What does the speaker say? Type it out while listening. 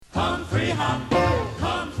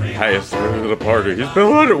Highest winner of the party. He's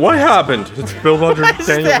Bill Under. What happened? It's Bill Under. Is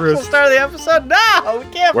that the start of the episode? No,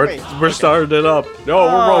 we can't be. We're starting it up.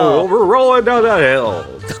 No, we're rolling down that hill.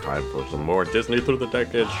 It's time for some more Disney Through the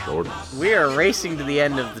Decades shorts. We are racing to the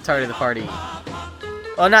end of the Tardy of the Party.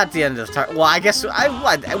 Well, not the end of the Tardy. Well, I guess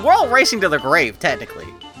we're all racing to the grave, technically.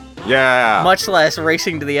 Yeah. Much less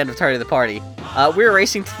racing to the end of Tardy of the Party. We're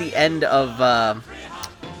racing to the end of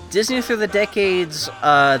Disney Through the Decades,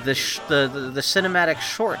 the cinematic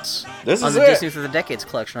shorts on the Disney Through the Decades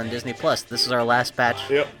collection on Disney Plus. This is our last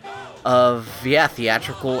batch of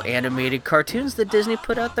theatrical animated cartoons that Disney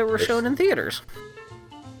put out that were shown in theaters.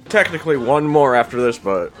 Technically, one more after this,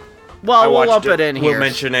 but we'll lump it in here. We'll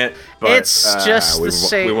mention it. But, it's just the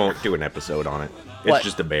same. We won't do an episode on it. It's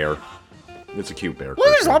just a bear. It's a cute bear.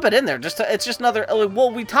 We'll just lump it in there. It's just another.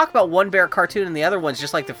 Well, we talk about one bear cartoon, and the other one's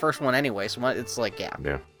just like the first one anyway. So it's like,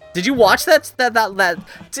 yeah. Did you watch that?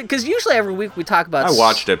 Because usually every week we talk about. I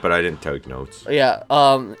watched it, but I didn't take notes. Yeah.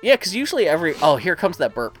 Because usually here comes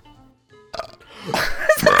that burp.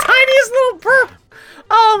 It's the tiniest little burp.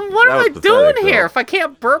 What am I doing here? If I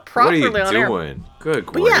can't burp properly on air. What are you doing? Good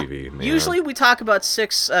gravy, man. Usually we talk about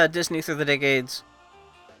 6 Disney Through the Decades.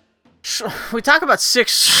 We talk about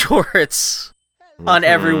 6 shorts on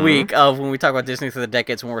every week of when we talk about Disney Through the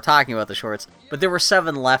Decades when we're talking about the shorts. But there were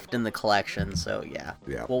 7 left in the collection, so yeah.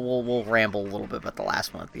 We'll ramble a little bit about the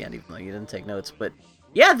last one at the end, even though you didn't take notes. But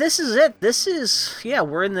yeah, this is it.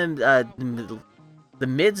 We're in the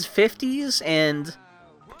mid-50s, and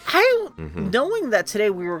knowing that today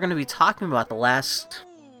we were going to be talking about the last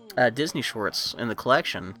Disney shorts in the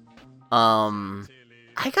collection,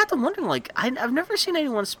 I got to wondering, I've never seen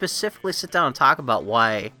anyone specifically sit down and talk about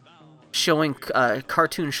why showing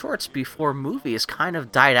cartoon shorts before movies kind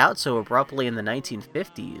of died out so abruptly in the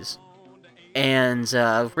 1950s. And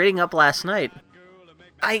reading up last night,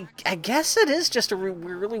 I guess it is just a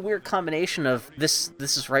really weird combination of this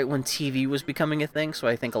is right when TV was becoming a thing, so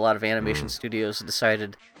I think a lot of animation studios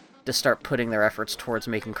decided to start putting their efforts towards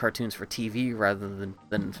making cartoons for TV rather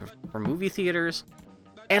than for movie theaters.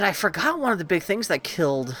 And I forgot one of the big things that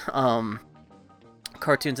killed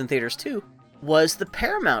cartoons in theaters too was the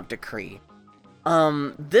Paramount Decree.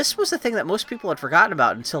 This was the thing that most people had forgotten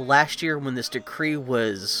about until last year when this decree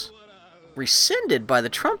was rescinded by the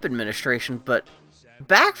Trump administration, but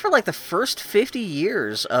back for the first 50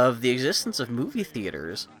 years of the existence of movie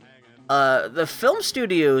theaters, the film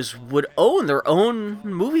studios would own their own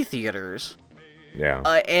movie theaters. Yeah.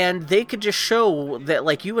 And they could just show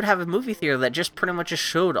that, you would have a movie theater that just pretty much just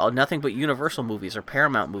showed nothing but Universal movies or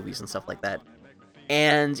Paramount movies and stuff like that.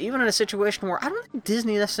 And even in a situation where I don't think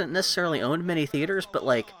Disney necessarily owned many theaters, but,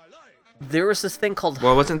 there was this thing called...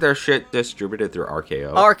 Well, wasn't there shit distributed through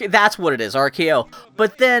RKO? That's what it is, RKO.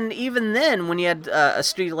 But then, even then, when you had a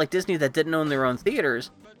studio like Disney that didn't own their own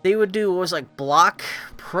theaters, they would do, block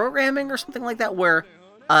programming or something like that, where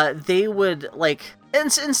they would,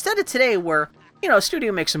 instead of today, where, a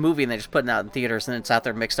studio makes a movie and they just put it out in theaters and it's out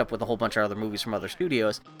there mixed up with a whole bunch of other movies from other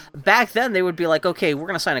studios. Back then, they would be like, okay, we're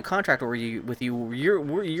going to sign a contract with you. You're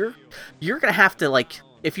going to have to,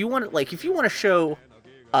 if you want to show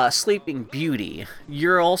Sleeping Beauty,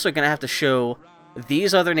 you're also going to have to show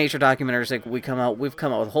these other nature documentaries we've come out with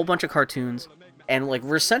a whole bunch of cartoons, and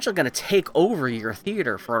we're essentially going to take over your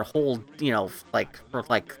theater for a whole, for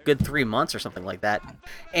good 3 months or something like that.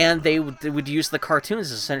 And they would use the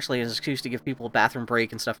cartoons essentially as an excuse to give people a bathroom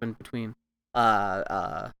break and stuff in between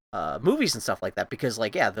movies and stuff like that, because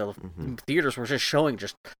the theaters were just showing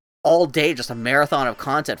just all day, just a marathon of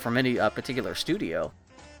content from any particular studio.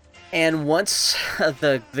 And once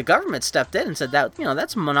the government stepped in and said that,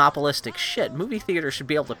 that's monopolistic shit. Movie theaters should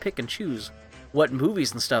be able to pick and choose what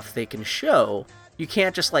movies and stuff they can show. You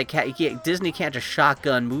can't just Disney can't just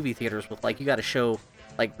shotgun movie theaters with you got to show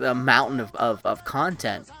a mountain of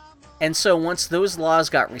content. And so once those laws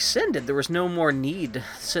got rescinded, there was no more need,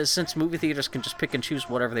 since movie theaters can just pick and choose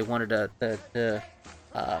whatever they wanted to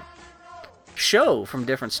show from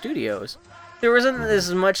different studios. There wasn't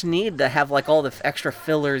as much need to have all the extra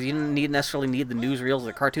fillers. You didn't necessarily need the newsreels,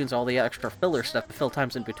 the cartoons, all the extra filler stuff to fill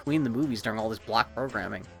times in between the movies during all this block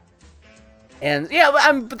programming. And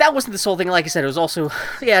but that wasn't this whole thing. Like I said, it was also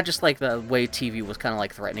just the way TV was kind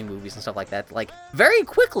of threatening movies and stuff like that. Very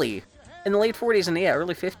quickly in the late 40s and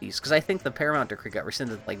early 50s, because I think the Paramount Decree got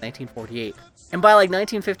rescinded in 1948, and by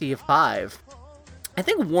 1955, I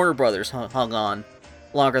think Warner Brothers hung on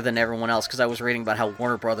longer than everyone else, because I was reading about how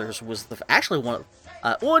Warner Brothers was actually one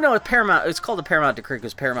of Paramount. It's called the Paramount Decree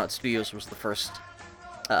because Paramount Studios was the first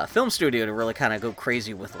film studio to really kind of go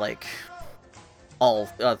crazy with all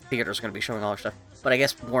theaters are going to be showing all their stuff. But I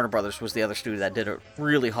guess Warner Brothers was the other studio that did it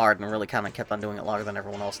really hard and really kind of kept on doing it longer than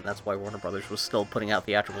everyone else, and that's why Warner Brothers was still putting out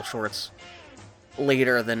theatrical shorts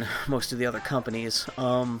later than most of the other companies.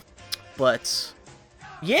 But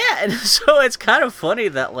yeah, and so it's kind of funny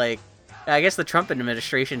that, like, I guess the Trump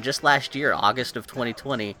administration just last year, August of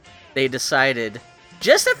 2020, they decided,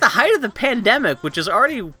 just at the height of the pandemic, which is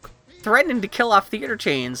already threatening to kill off theater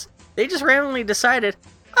chains, they just randomly decided,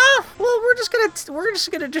 oh, well, we're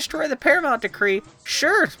just gonna destroy the Paramount decree.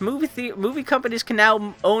 Sure, movie companies can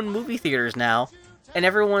now own movie theaters now, and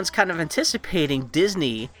everyone's kind of anticipating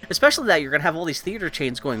Disney, especially that you're gonna have all these theater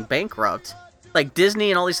chains going bankrupt. Like, Disney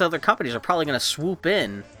and all these other companies are probably gonna swoop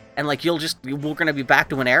in, and like we're gonna be back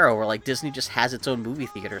to an era where like Disney just has its own movie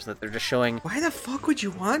theaters that they're just showing. Why the fuck would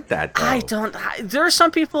you want that, though? There are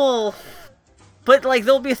some people. But, like,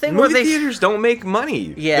 there'll be a thing where movie theaters don't make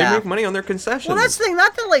money. Yeah. They make money on their concessions. Well, that's the thing.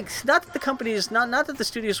 Not that the companies, not that the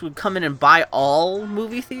studios would come in and buy all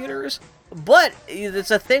movie theaters, but it's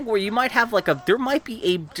a thing where you might have, like, there might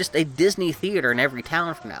be just a Disney theater in every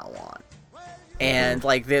town from now on. And,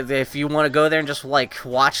 like, if you want to go there and just, like,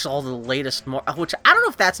 watch all the latest, which I don't know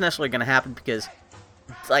if that's necessarily going to happen because,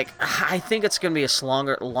 like, I think it's going to be a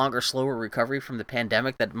longer, slower recovery from the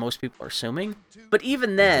pandemic that most people are assuming. But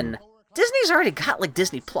even then, Disney's already got, like,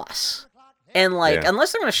 Disney Plus. And, like,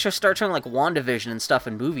 unless they're going to start showing, like, WandaVision and stuff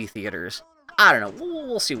in movie theaters, I don't know.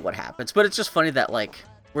 We'll see what happens. But it's just funny that, like,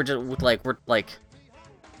 we're the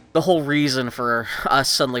whole reason for us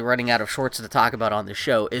suddenly running out of shorts to talk about on the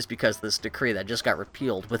show is because of this decree that just got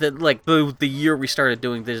repealed within, like, the year we started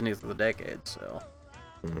doing Disney Through the Decade, so.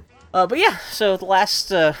 But yeah, so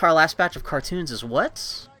our last batch of cartoons is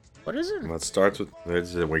what? What is it? Let's start with,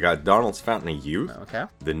 we got Donald's Fountain of Youth. Okay.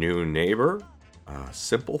 The New Neighbor.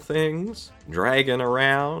 Simple Things. Dragging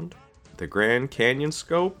Around. The Grand Canyon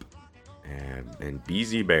Scope. And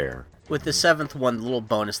Beezy Bear. With the seventh one, the little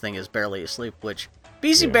bonus thing is Barely Asleep, which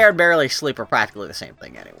Beezy Bear and Barely Asleep are practically the same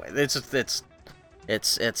thing anyway.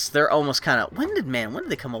 It's they're almost kind of, when did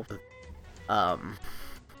they come up with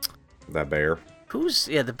that bear?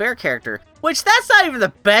 The bear character, which that's not even the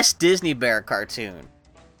best Disney bear cartoon.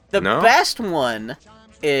 The best one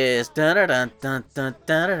is dun dun dun dun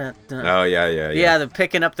dun dun. Oh yeah. Yeah, the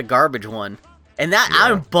picking up the garbage one. And that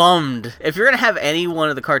I'm bummed. If you're gonna have any one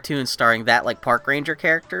of the cartoons starring that, like, park ranger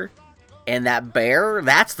character and that bear,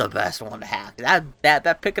 that's the best one to have.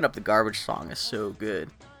 That picking up the garbage song is so good.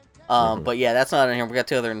 But yeah, that's not in here. We got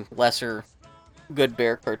two other lesser good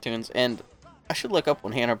bear cartoons, and I should look up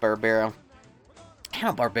when Hanna-Barbera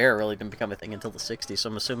really didn't become a thing until the 60s, so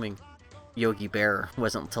I'm assuming Yogi Bear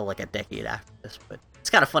wasn't until like a decade after this, but it's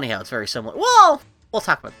kind of funny how it's very similar. Well, we'll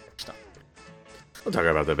talk about the stuff. We'll talk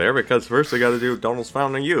about the bear because first we got to do Donald's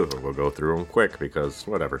Fountain of Youth. We'll go through them quick because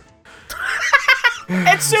whatever.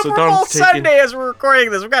 It's Super Bowl Sunday as we're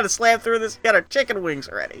recording this. We've got to slam through this. We got our chicken wings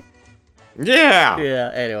already. Yeah.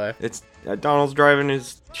 Yeah. Anyway, it's Donald's driving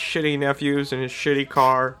his shitty nephews in his shitty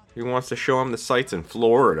car. He wants to show them the sights in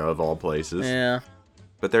Florida of all places. Yeah.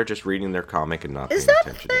 But they're just reading their comic and not paying attention. Is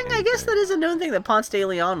attention that a thing? I guess that is a known thing that Ponce de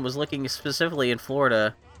Leon was looking specifically in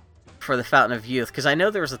Florida for the Fountain of Youth, because I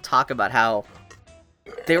know there was a talk about how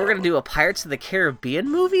they were going to do a Pirates of the Caribbean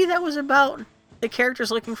movie that was about the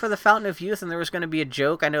characters looking for the Fountain of Youth, and there was going to be a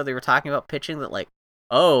joke. I know they were talking about pitching that, like,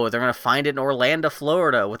 oh, they're going to find it in Orlando,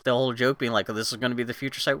 Florida, with the whole joke being like, oh, this is going to be the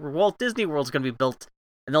future site where Walt Disney World's going to be built,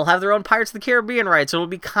 and they'll have their own Pirates of the Caribbean rights, so it'll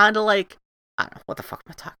be kind of like, I don't know, what the fuck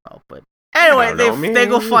am I talking about, but anyway, they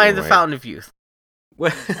go find the Fountain of Youth.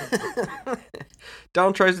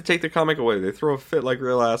 Donald tries to take the comic away. They throw a fit like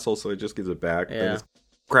real assholes, so he just gives it back. Yeah. And his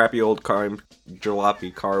crappy old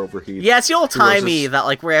jalopy car overheats. Yeah, it's the old timey that,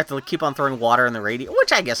 like, we have to keep on throwing water in the radio,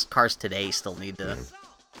 which I guess cars today still need to.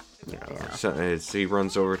 Yeah. So he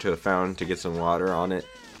runs over to the fountain to get some water. On it,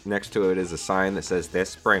 next to it, is a sign that says,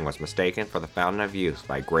 "This spring was mistaken for the Fountain of Youth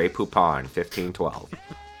by Grey Poupon, 1512."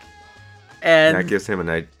 And that gives him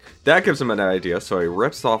an idea. So he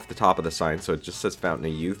rips off the top of the sign, so it just says Fountain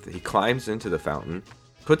of Youth. He climbs into the fountain,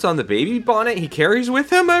 puts on the baby bonnet he carries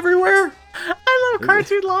with him everywhere. I love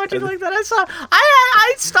cartoon logic like that.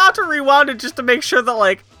 I stopped and rewound it just to make sure that,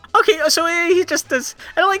 like, okay, so he just does,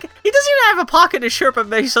 and, like, he doesn't even have a pocket in his shirt,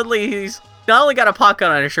 but he's not only got a pocket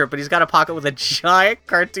on his shirt, but he's got a pocket with a giant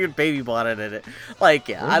cartoon baby bonnet in it. Like,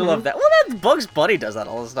 yeah, I love that. Well, that Bugs Bunny does that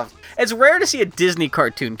all this stuff. It's rare to see a Disney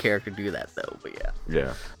cartoon character do that, though. But yeah.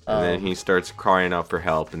 Yeah. And then he starts crying out for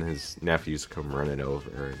help, and his nephews come running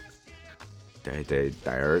over.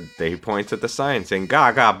 They point at the sign saying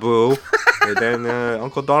 "Gaga Boo," and then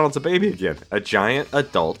Uncle Donald's a baby again, a giant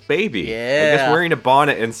adult baby. Yeah. I guess wearing a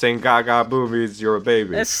bonnet and saying "Gaga Boo" means you're a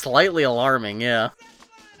baby. That's slightly alarming, yeah.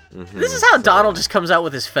 This is how Donald just comes out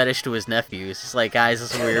with his fetish to his nephews. He's like, guys,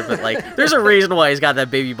 this is weird, but like, there's a reason why he's got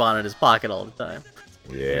that baby bonnet in his pocket all the time.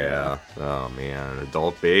 Yeah. Oh man,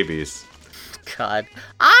 adult babies. God,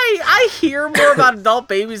 I hear more about adult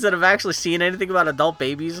babies than I've actually seen anything about adult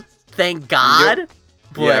babies. Thank God. Yep.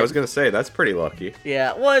 But, Yeah, I was gonna say that's pretty lucky.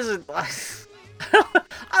 Yeah, was it?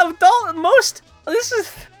 Adult most. This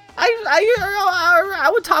is.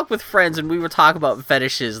 I would talk with friends and we would talk about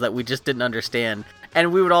fetishes that we just didn't understand,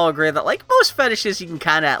 and we would all agree that like most fetishes you can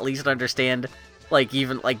kind of at least understand, like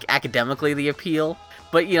even like academically the appeal.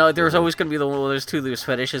 But you know, there's always gonna be there's those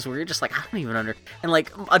fetishes where you're just like I don't even and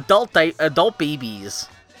like adult babies,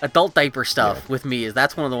 adult diaper stuff with me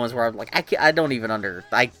that's one of the ones where I'm like I don't even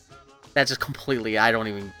that's just completely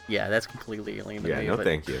that's completely alien to me. No,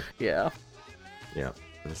 thank you. Yeah. Yeah.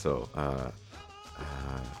 So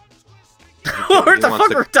what the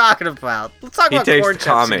fuck are we talking about? Let's talk about corn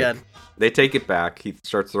chips again. They take it back. He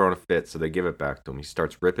starts throwing a fit, so they give it back to him. He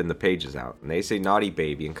starts ripping the pages out, and they say "naughty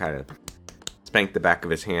baby" and kind of spank the back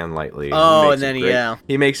of his hand lightly. Oh, and then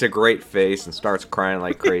he makes a great face and starts crying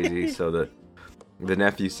like crazy. So the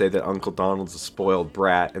nephews say that Uncle Donald's a spoiled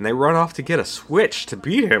brat, and they run off to get a Switch to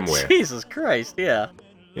beat him with. Jesus Christ, yeah.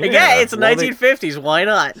 Again, it's the 1950s. Why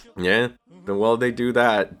not? Yeah. Then while they do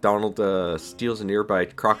that, Donald steals a nearby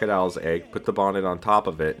crocodile's egg, puts the bonnet on top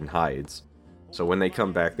of it, and hides. So when they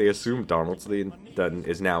come back, they assume Donald's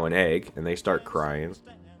is now an egg, and they start crying.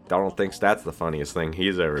 Donald thinks that's the funniest thing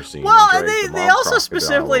he's ever seen. Well, and they also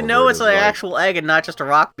specifically know it's an actual egg and not just a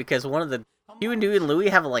rock, because one of the Huey, Dewey, and Louie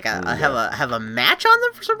have have a match on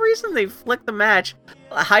them for some reason. They flick the match,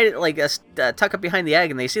 hide it like tuck it behind the egg,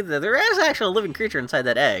 and they see that there is actually a living creature inside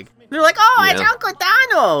that egg. And they're like, "Oh, it's Uncle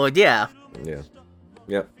Donald!" Yeah. Yeah.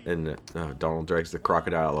 Yep. And Donald drags the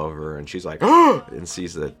crocodile over, and she's like, "Oh!" and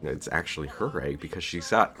sees that it's actually her egg because she's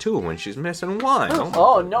got two when she's missing one.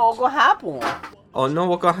 Oh no, what's gonna happen? Oh no,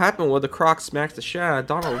 what's gonna happen? Well, the croc smacks the shit out of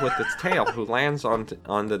Donald with its tail, who lands on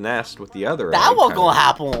the nest with the other egg. That what's gonna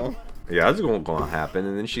happen. Yeah, that's gonna happen.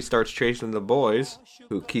 And then she starts chasing the boys,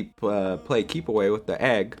 who play keep away with the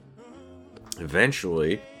egg.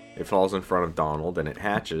 Eventually, it falls in front of Donald, and it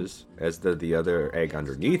hatches, as did the other egg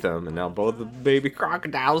underneath him. And now both the baby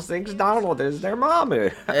crocodiles thinks Donald is their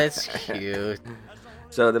mommy. That's cute.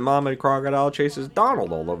 So the mama crocodile chases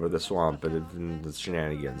Donald all over the swamp, and the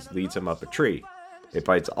shenanigans leads him up a tree. It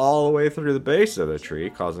bites all the way through the base of the tree,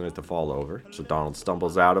 causing it to fall over. So Donald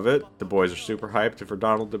stumbles out of it. The boys are super hyped for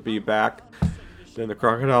Donald to be back. Then the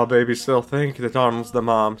crocodile babies still think that Donald's the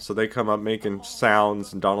mom, so they come up making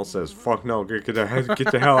sounds, and Donald says, "Fuck no, get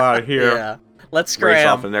the hell out of here." Yeah. Let's scram. Race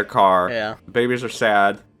off in their car. Yeah. The babies are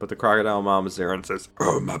sad, but the crocodile mom is there and says,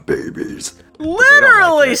 "Oh, my babies."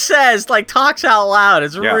 Literally says, like, talks out loud.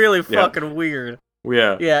 It's really fucking weird.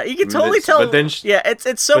 Yeah. Yeah, you can totally tell. But then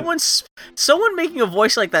it's someone making a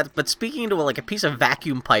voice like that, but speaking into like a piece of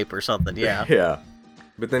vacuum pipe or something. Yeah. Yeah.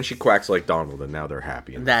 But then she quacks like Donald, and now they're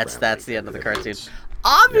happy. That's the end of the cartoon.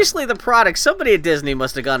 Obviously, the product. Somebody at Disney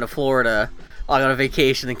must have gone to Florida on a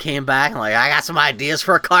vacation and came back and like, I got some ideas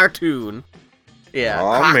for a cartoon. Yeah,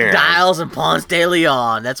 crocodiles and Ponce de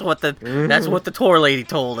Leon. That's what the tour lady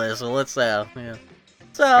told us. So let's yeah.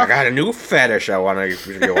 So I got a new fetish I want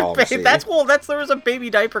to all see. There was a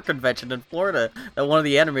baby diaper convention in Florida that one of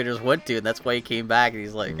the animators went to, and that's why he came back. And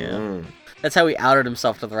he's like, yeah. That's how he outed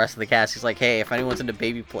himself to the rest of the cast. He's like, hey, if anyone's into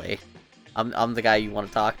baby play, I'm the guy you want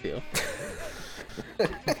to talk to.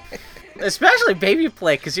 Especially baby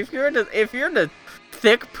play, because if you're into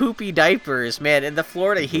thick poopy diapers, man, in the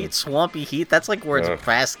Florida heat, swampy heat, that's like where it's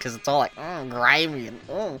best, because it's all like grimy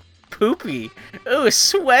and poopy,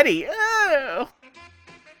 sweaty.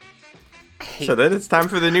 So then it's time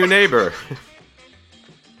for the new neighbor.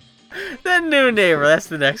 The new neighbor. That's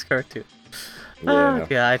the next cartoon. Yeah. Oh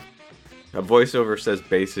god. A voiceover says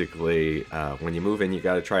basically, when you move in, you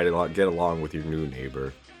got to try to get along with your new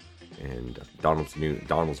neighbor. And Donald's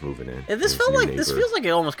moving in. And this feels like it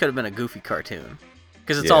almost could have been a Goofy cartoon,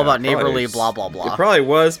 because it's all about neighborly blah blah blah. It probably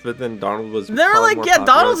was, but then Donald was. They're like,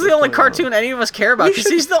 Donald's the only cartoon any of us care about, because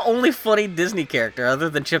he's the only funny Disney character other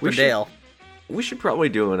than Chip and Dale. We should probably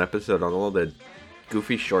do an episode on all the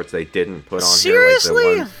Goofy shorts they didn't put on Seriously?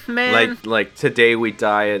 Here. Seriously? Man. Like Today We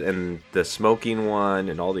Diet and the smoking one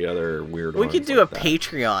and all the other weird ones. We could do a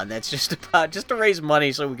Patreon that's just to raise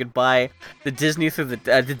money so we could buy the Disney through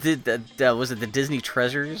the Disney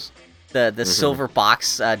Treasures? The silver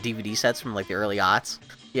box DVD sets from like the early aughts.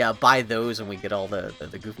 Yeah, buy those and we get all the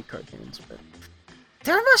Goofy cartoons. But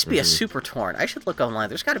there must be a Super Torrent. I should look online.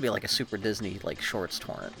 There's got to be like a Super Disney like shorts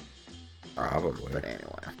torrent. Probably. But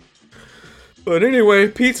anyway. But anyway,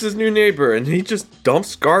 Pete's his new neighbor, and he just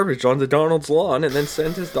dumps garbage onto Donald's lawn and then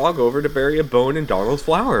sends his dog over to bury a bone in Donald's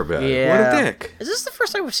flower bed. Yeah. What a dick. Is this the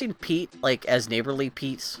first time we've seen Pete, like, as neighborly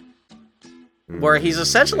Pete? Where he's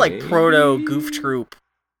essentially, like, proto Goof Troop.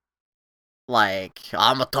 Like,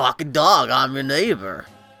 I'm a talking dog, I'm your neighbor.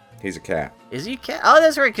 He's a cat. Is he a cat? Oh,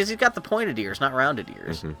 that's right, because he's got the pointed ears, not rounded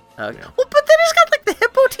ears. Mm-hmm. Okay. Yeah. Well, but then he's got, like, the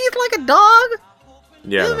hippo teeth like a dog?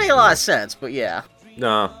 Yeah. Doesn't make a lot of sense, but yeah.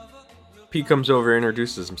 Nah. Pete comes over,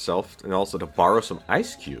 introduces himself, and also to borrow some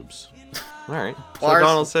ice cubes. Alright. So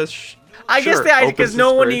Donald says, I guess the idea, because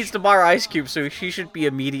no one fridge. needs to borrow ice cubes, so he should be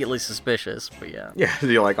immediately suspicious, but yeah. Yeah,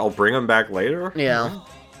 you're like, I'll bring them back later? Yeah.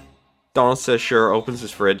 Donald says sure, opens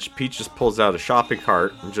his fridge. Pete just pulls out a shopping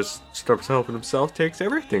cart and just starts helping himself, takes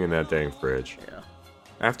everything in that dang fridge. Yeah.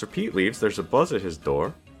 After Pete leaves, there's a buzz at his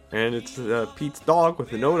door, and it's Pete's dog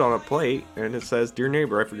with a note on a plate, and it says, Dear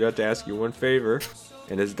neighbor, I forgot to ask you one favor.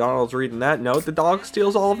 And as Donald's reading that note, the dog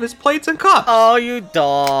steals all of his plates and cups. Oh, you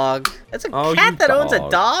dog. That's a cat that owns a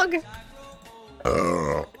dog?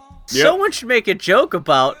 Someone should make a joke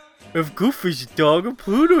about, if Goofy's a dog and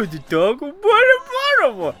Pluto's a dog,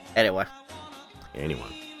 Anyway.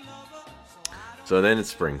 So then it's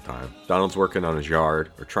springtime. Donald's working on his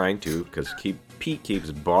yard, or trying to, because Pete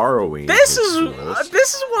keeps borrowing. This is one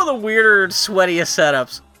of the weirder, sweatiest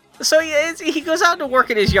setups. So he goes out to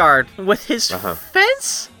work in his yard with his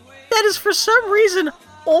fence that is for some reason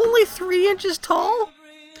only 3 inches tall,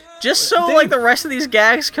 just so like the rest of these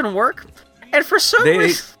gags can work. And for some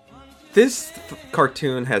reason, this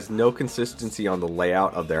cartoon has no consistency on the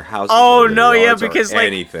layout of their houses. Oh no, yeah, because like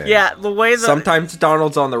anything. Yeah, the way that sometimes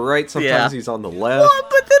Donald's on the right, sometimes he's on the left. Well,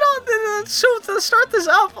 but then so to start this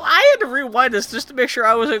up, I had to rewind this just to make sure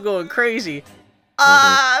I wasn't going crazy.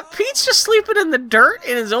 Pete's just sleeping in the dirt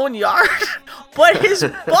in his own yard, but his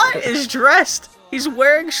butt is dressed. He's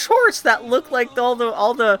wearing shorts that look like all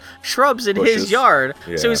the shrubs in his yard.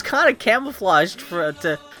 Yeah. So he's kind of camouflaged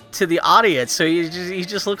to the audience. So he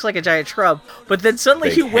just looks like a giant shrub. But then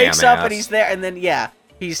suddenly he wakes up and he's there, and then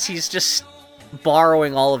he's just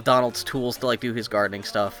borrowing all of Donald's tools to like do his gardening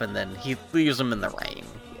stuff, and then he leaves them in the rain.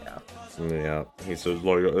 Yeah, he says,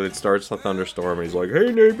 like, it starts a thunderstorm, and he's like,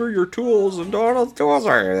 hey, neighbor, your tools, and Donald's tools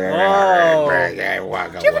are there. Oh. Do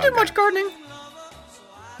you ever do much gardening?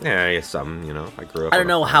 Yeah, some, I grew up. I don't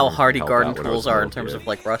know how hardy garden tools are in terms of,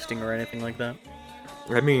 like, rusting or anything like that.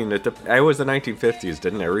 I mean, it was the 1950s,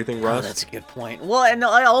 didn't everything rust? Oh, that's a good point. Well, and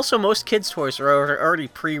also most kids' toys are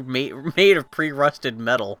already made of pre-rusted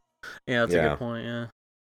metal. Yeah, that's a good point,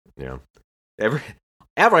 Yeah.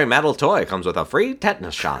 Every metal toy comes with a free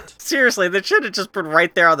tetanus shot. Seriously, they should have just been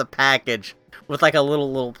right there on the package with like a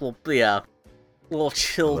little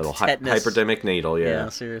chilled tetanus. Hypodermic needle, Yeah,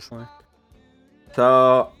 seriously.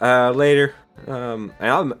 So, later,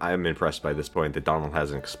 I'm impressed by this point that Donald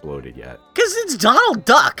hasn't exploded yet. Because it's Donald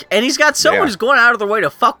Duck, and he's got someone who's going out of their way to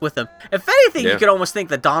fuck with him. If anything, you could almost think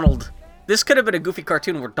that this could have been a Goofy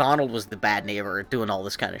cartoon where Donald was the bad neighbor doing all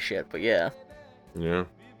this kind of shit, but yeah. Yeah.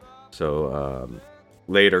 So,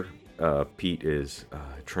 later, Pete is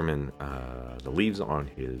trimming the leaves on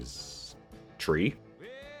his tree,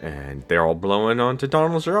 and they're all blowing onto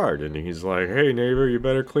Donald's yard. And he's like, hey, neighbor, you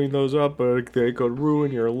better clean those up, but they could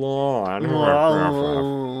ruin your lawn.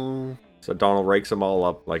 Oh. So Donald rakes them all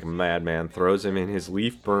up like a madman, throws them in his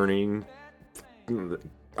leaf-burning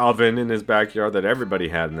oven in his backyard that everybody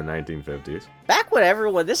had in the 1950s. Back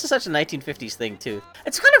when this is such a 1950s thing too.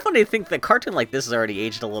 It's kind of funny to think that a cartoon like this has already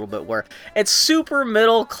aged a little bit, where it's super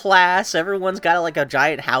middle class, everyone's got like a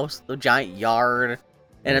giant house, a giant yard,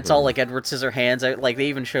 and it's all like Edward Scissorhands. Like they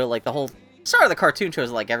even show like the whole start of the cartoon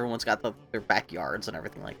shows like everyone's got their backyards and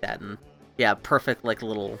everything like that, and perfect like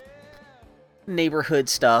little neighborhood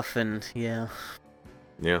stuff, and yeah.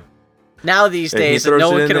 Now these days,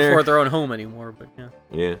 no one can afford their own home anymore, but yeah.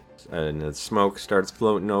 Yeah, and the smoke starts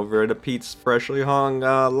floating over to Pete's freshly hung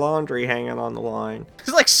laundry hanging on the line.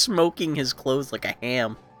 He's like smoking his clothes like a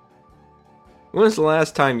ham. When was the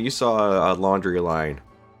last time you saw a laundry line?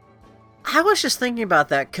 I was just thinking about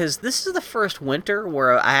that, because this is the first winter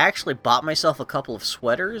where I actually bought myself a couple of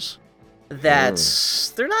sweaters. They're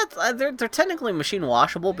technically machine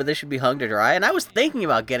washable, but they should be hung to dry, and I was thinking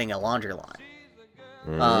about getting a laundry line.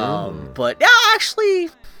 But yeah, actually,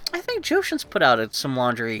 I think Joshin's put out some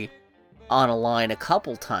laundry on a line a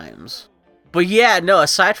couple times. But yeah, no,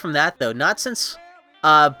 aside from that though, not since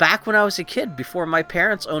back when I was a kid, before my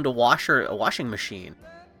parents owned a washing machine,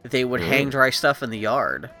 they would hang dry stuff in the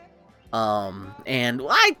yard. And and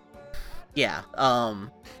I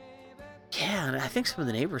think some of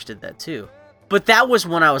the neighbors did that too. But that was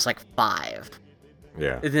when I was like 5.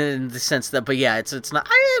 Yeah. In the sense that, but yeah, it's not.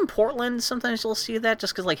 In Portland, sometimes you'll see that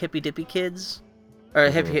just because like hippy dippy kids or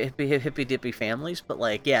hippy dippy families. But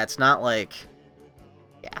like, yeah, it's not like,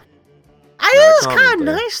 yeah. It's kind of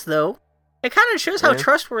nice though. It kind of shows how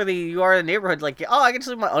trustworthy you are in the neighborhood. Like, oh, I can just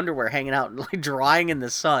leave my underwear hanging out and like drying in the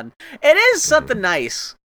sun. It is something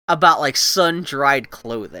nice about like sun dried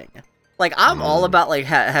clothing. Like, I'm all about like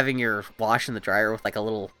having your wash in the dryer with like a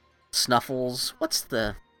little Snuffles. What's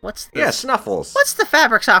the Yeah, Snuffles. What's the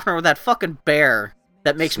fabric softener with that fucking bear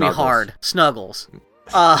that makes me hard? Snuggles.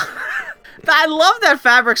 I love that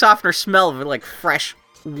fabric softener smell of it, like fresh,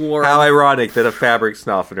 warm. How ironic that a fabric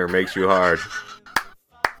softener makes you hard.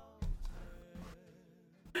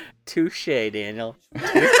 Touche, Daniel.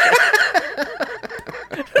 That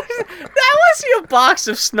was a box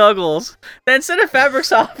of Snuggles. Then instead of fabric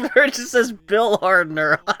softener, it just says Bill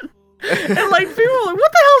Hardener on. And like people are like,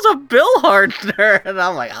 what the hell's a Bill Hardener? And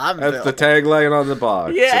I'm like, That's Bill. the tagline on the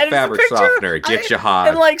box. Yeah, it's a fabric softener. Get you hot.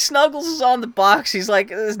 And like Snuggles is on the box. He's like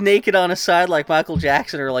naked on his side like Michael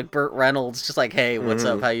Jackson or like Burt Reynolds. Just like, hey, what's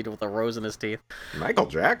up? How you doing with a rose in his teeth? Michael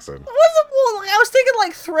Jackson. I was thinking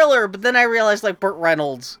like Thriller, but then I realized like Burt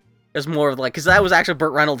Reynolds is more of like, because that was actually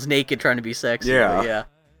Burt Reynolds naked trying to be sexy. Yeah. Yeah.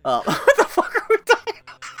 What the fuck are we talking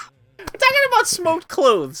about? We're talking about smoked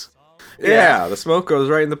clothes. Yeah, the smoke goes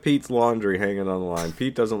right into Pete's laundry hanging on the line.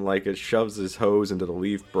 Pete doesn't like it, shoves his hose into the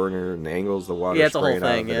leaf burner and angles the water spraying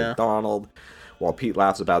out of it at Donald. While Pete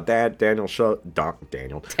laughs about that, Donald shoves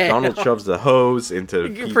the hose into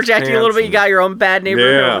Pete's projecting a little bit. You got your own bad neighbor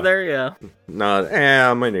over there, yeah.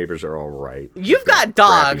 My neighbors are all right. You've got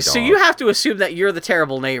dogs, so you have to assume that you're the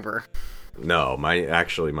terrible neighbor. No,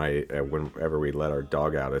 whenever we let our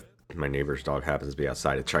dog out, if my neighbor's dog happens to be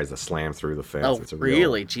outside, it tries to slam through the fence. Oh,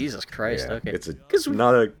 really? Jesus Christ, yeah, okay. It's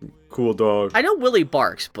not a cool dog. I know Willie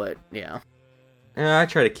barks, but yeah. Yeah, I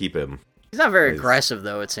try to keep him. He's not very aggressive,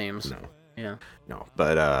 though, it seems. No. Yeah. No,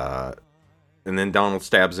 but, and then Donald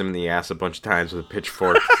stabs him in the ass a bunch of times with a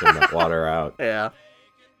pitchfork to send that water out. Yeah.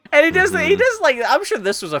 And he does, like, I'm sure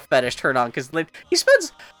this was a fetish turn on, because like, he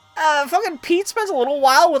spends... fucking Pete spends a little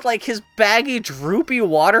while with, like, his baggy, droopy,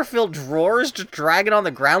 water-filled drawers just dragging on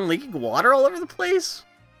the ground, leaking water all over the place.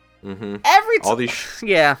 Mm-hmm.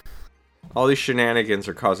 Yeah. All these shenanigans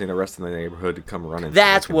are causing the rest of the neighborhood to come running.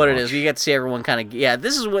 That's what it is. You get to see everyone kind of... Yeah,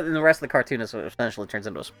 this is what in the rest of the cartoon is essentially turns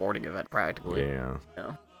into a sporting event, practically.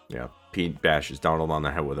 Yeah. Pete bashes Donald on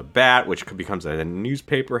the head with a bat, which becomes a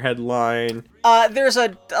newspaper headline. There's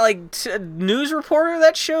a news reporter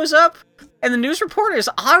that shows up, and the news reporter is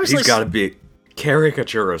obviously... He's got to be a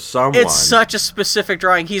caricature of someone. It's such a specific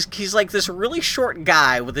drawing. He's like this really short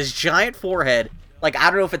guy with this giant forehead. Like,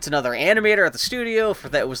 I don't know if it's another animator at the studio, if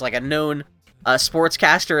that was like a known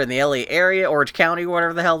sportscaster in the LA area, Orange County, or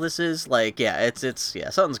whatever the hell this is. Like, yeah, it's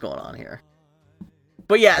something's going on here.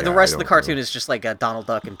 But yeah, the rest of the cartoon is just like Donald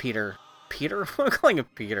Duck and Peter. Peter? What am I calling him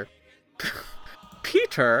Peter?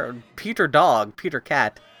 Peter Dog, Peter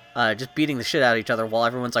Cat, just beating the shit out of each other while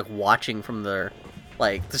everyone's like watching from their,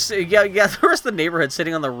 like, the rest of the neighborhood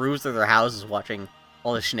sitting on the roofs of their houses watching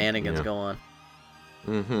all the shenanigans go on.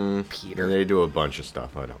 Mm-hmm. Peter. And they do a bunch of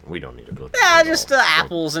stuff. We don't need to go through just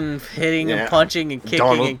apples and hitting and punching and kicking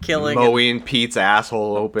Donald and killing. Mowing Pete's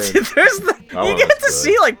asshole open. You get to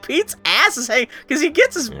see, like, Pete's ass is hanging, because he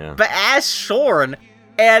gets his ass shorn,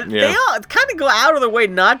 and they all kind of go out of their way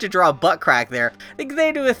not to draw a butt crack there.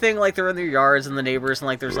 They do a thing like they're in their yards and the neighbors, and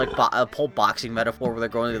like there's like a whole boxing metaphor where they're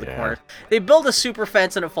going to the corners. They build a super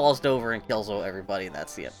fence and it falls over and kills everybody, and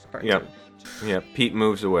that's the end of the cartoon. Yeah, Pete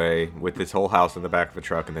moves away with his whole house in the back of the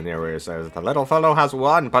truck, and the narrator says, "The little fellow has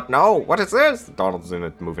won, but no, what is this?" Donald's in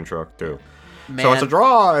a moving truck, too. Man. So it's a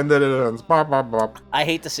draw, and then it ends. Bop, bop, bop. I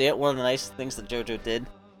hate to say it, one of the nice things that JoJo did,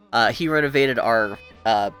 he renovated our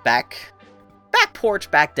back porch,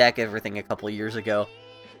 back deck, everything a couple of years ago.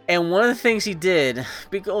 And one of the things he did,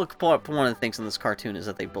 one of the things in this cartoon is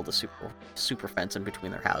that they build a super fence in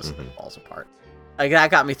between their houses and it falls apart.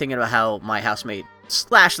 That got me thinking about how my housemate /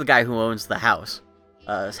 the guy who owns the house,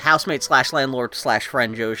 housemate / landlord /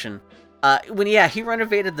 friend Joshin, when he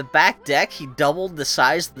renovated the back deck, he doubled the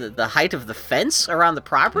size, the height of the fence around the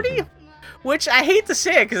property, which I hate to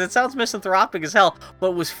say it because it sounds misanthropic as hell,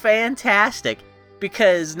 but was fantastic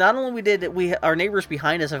because not only our neighbors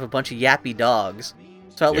behind us have a bunch of yappy dogs,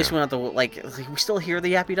 so at least we don't have to, we still hear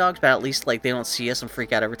the yappy dogs, but at least they don't see us and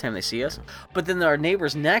freak out every time they see us. But then our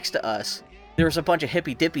neighbors next to us, there's a bunch of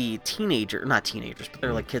hippy-dippy not teenagers, but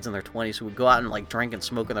they're like kids in their 20s who would go out and like drink and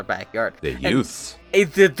smoke in their backyard. The youths.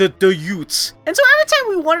 The youths. And so every time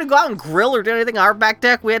we wanted to go out and grill or do anything on our back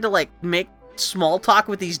deck, we had to like make small talk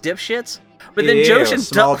with these dipshits. But then Ew, Joshin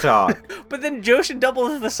small talk. But then Joshin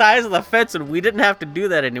doubled the size of the fence, and we didn't have to do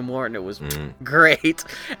that anymore, and it was great.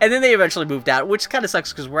 And then they eventually moved out, which kind of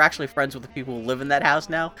sucks because we're actually friends with the people who live in that house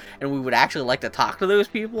now, and we would actually like to talk to those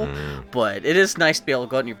people. But it is nice to be able to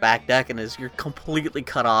go out on your back deck, and you're completely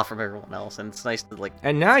cut off from everyone else, and it's nice to like.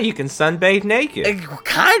 And now you can sunbathe naked. I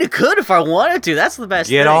kind of could if I wanted to. That's the best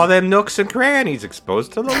thing. Get all them nooks and crannies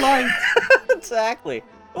exposed to the light. Exactly.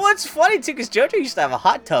 Well, it's funny too, because JoJo used to have a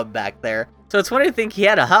hot tub back there. So it's funny to think he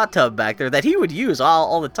had a hot tub back there that he would use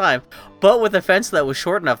all the time, but with a fence that was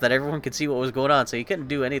short enough that everyone could see what was going on, so you couldn't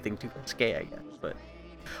do anything too risque, I guess. But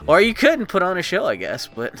or you couldn't put on a show, I guess.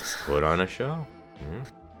 But put on a show.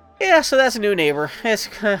 Yeah, so that's a new neighbor. It's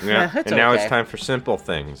and now it's time for Simple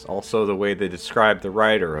Things. Also, the way they describe the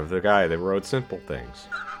writer of the guy that wrote Simple Things.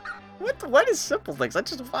 What is Simple Things? I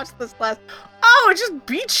just watched this last. Oh, it's just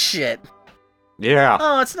beach shit. Yeah.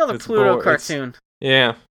 Oh, it's another Pluto cartoon.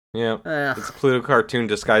 Yeah. It's a Pluto cartoon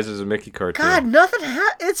disguised as a Mickey cartoon. God, nothing.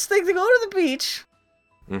 It's like they go to the beach.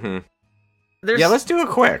 Yeah, let's do it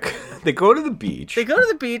quick. They go to the beach.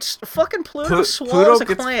 Fucking Pluto swallows a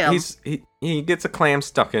clam. He gets a clam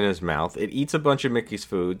stuck in his mouth. It eats a bunch of Mickey's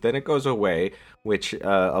food. Then it goes away, which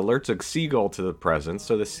alerts a seagull to the presence.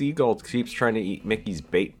 So the seagull keeps trying to eat Mickey's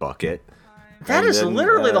bait bucket. That is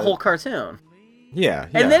literally the whole cartoon. Yeah.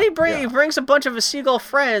 And then he brings a bunch of his seagull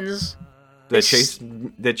friends. That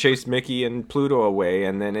chase Mickey and Pluto away,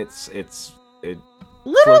 and then it literally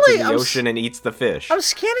floats in the ocean and eats the fish. I'm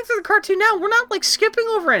scanning through the cartoon now. We're not like skipping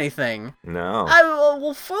over anything. No.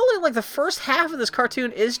 Fully like the first half of this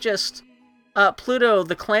cartoon is just Pluto,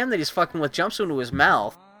 the clam that he's fucking with, jumps into his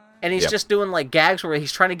mouth, and he's just doing like gags where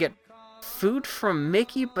he's trying to get food from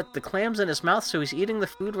Mickey, but the clam's in his mouth, so he's eating the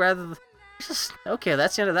food rather than. Okay,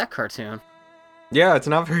 that's the end of that cartoon. Yeah, it's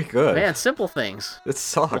not very good. Man, Simple Things. It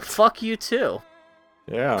sucks. Well, fuck you too.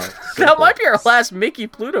 Yeah. That might be our last Mickey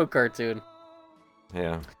Pluto cartoon.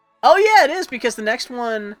 Yeah. Oh yeah, it is, because the next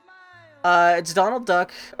one, it's Donald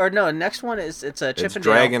Duck, or no, the next one it's a Chip and Dale. It's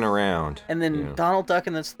dragging around. And then Donald Duck,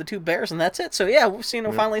 and that's the two bears, and that's it. So yeah, we've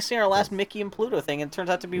finally seen our last Mickey and Pluto thing, and it turns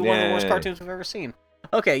out to be one of the worst cartoons we've ever seen.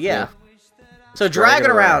 Okay, yeah. So Dragging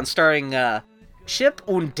Around, starring Chip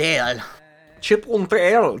and Dale. Chip and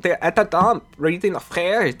Dale, they're at a dump reading a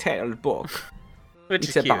fairy tale book.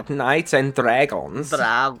 It's about knights and dragons.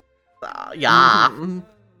 Yeah.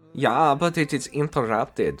 Yeah, but it is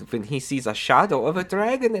interrupted when he sees a shadow of a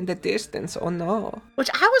dragon in the distance. Oh no.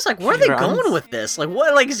 Which I was like, where are they going with this? Like,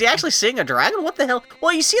 what? Like, is he actually seeing a dragon? What the hell?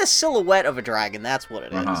 Well, you see a silhouette of a dragon. That's what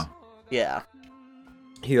it is. Yeah.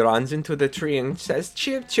 He runs into the tree and says,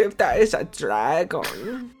 Chip, Chip, that is a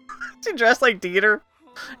dragon. Is he dressed like Dieter?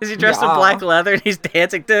 Is he dressed in black leather and he's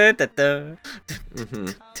dancing? But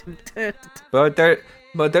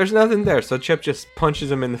there's nothing there, so Chip just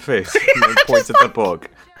punches him in the face and then points at the book.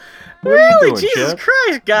 What really? are you doing, Jesus Chip?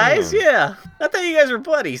 Christ, guys, yeah. I thought you guys were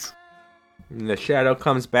buddies. And the shadow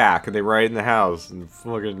comes back, and they ride in the house, and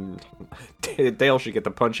fucking Dale should get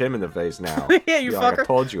to punch him in the face now. Yeah, you fucker. Like I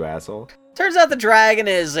told you, asshole. Turns out the dragon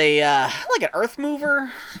is a, like an earth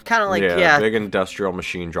mover. Kind of like, big industrial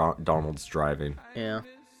machine Donald's driving. Yeah.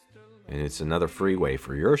 And it's another freeway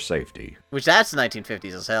for your safety. Which, that's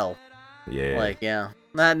 1950s as hell. Yeah. Like, yeah.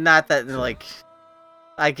 Not that, like,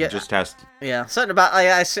 I get... It just has to... Yeah, something about...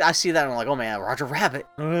 I see that and I'm like, oh man, Roger Rabbit.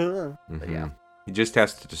 But yeah. He just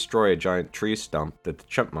has to destroy a giant tree stump that the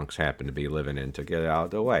chipmunks happen to be living in to get it out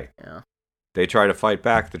of the way. Yeah. They try to fight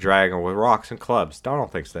back the dragon with rocks and clubs.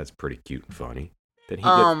 Donald thinks that's pretty cute and funny.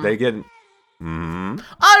 Then they get... Oh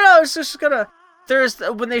no, it's just gonna...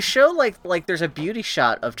 When they show, like there's a beauty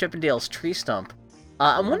shot of Chip and Dale's tree stump,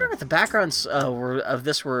 I'm wondering if the backgrounds of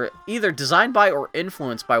this were either designed by or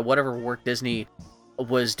influenced by whatever work Disney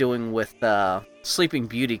was doing with Sleeping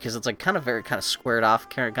Beauty, because it's like kind of squared off,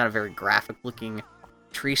 kind of very graphic looking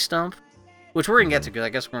tree stump, which we're gonna get to, because I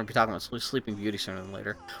guess we're gonna be talking about Sleeping Beauty sooner than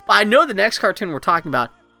later. But I know the next cartoon we're talking about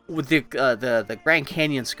with the Grand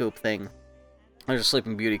Canyon scope thing. There's a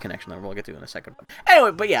Sleeping Beauty connection there. We'll get to in a second. But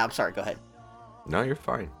anyway, but yeah, I'm sorry. Go ahead. No, you're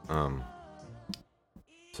fine.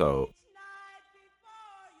 So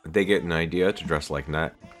they get an idea to dress like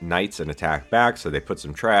knights and attack back, so they put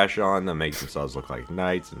some trash on them, make themselves look like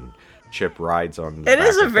knights, and Chip rides on the It back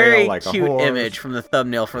is a of very Dale like cute a horse. image from the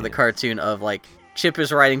thumbnail for the cartoon of, like, Chip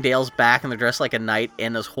is riding Dale's back and they're dressed like a knight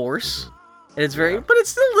and his horse. And it's very... But it's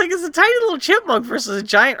still, like, it's a tiny little chipmunk versus a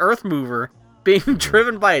giant earth mover being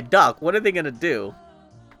driven by a duck. What are they gonna do?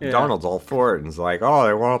 Yeah. Donald's all for it and is like, "Oh,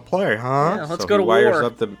 they want to play, huh?" Yeah, let's so go to war.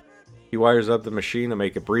 He wires up the machine to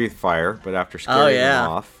make it breathe fire, but after scaring them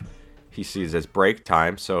off, he sees it's break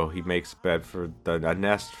time, so he makes a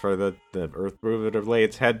nest for the Earth mover to lay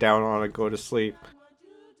its head down on and go to sleep.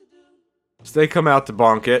 So they come out to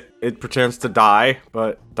bonk it. It pretends to die,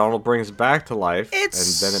 but Donald brings it back to life, and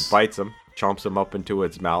then it bites him, chomps him up into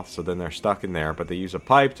its mouth, so then they're stuck in there. But they use a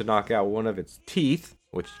pipe to knock out one of its teeth,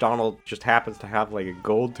 which Donald just happens to have like a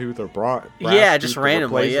gold tooth or brass just tooth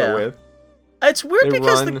randomly, it with. It's weird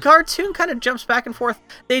because the cartoon kind of jumps back and forth.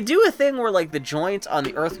 They do a thing where like the joint on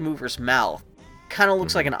the Earth Mover's mouth kind of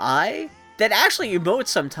looks like an eye that actually emotes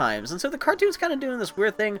sometimes, and so the cartoon's kind of doing this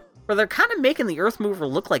weird thing where they're kind of making the Earth Mover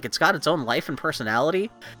look like it's got its own life and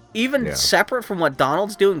personality, even separate from what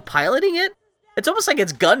Donald's doing piloting it. It's almost like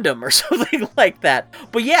it's Gundam or something like that.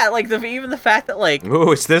 But yeah, like even the fact that like...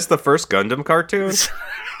 Ooh, is this the first Gundam cartoon?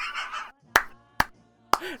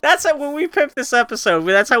 That's how, when we pimp this episode,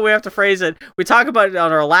 that's how we have to phrase it. We talk about it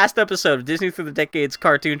on our last episode of Disney Through the Decades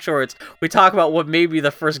cartoon shorts. We talk about what may be the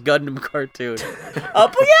first Gundam cartoon. But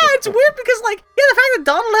yeah, it's weird because, like, the fact that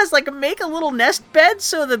Donald has, like, make a little nest bed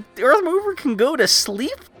so the Earth Mover can go to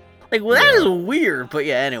sleep? Like, well, that is weird, but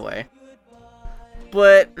yeah, anyway.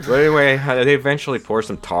 But anyway, they eventually pour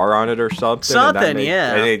some tar on it or something. And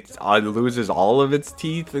it loses all of its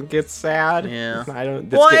teeth and gets sad. Yeah.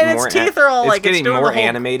 Its teeth are all like... It's getting more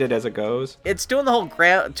animated as it goes. It's doing the whole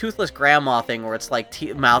toothless grandma thing where it's like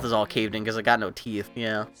mouth is all caved in because it got no teeth.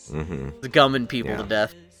 Yeah. Mm-hmm. It's gumming people to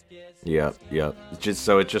death. Yep. It just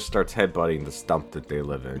starts headbutting the stump that they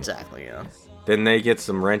live in. Exactly, yeah. Then they get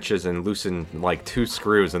some wrenches and loosen, like, 2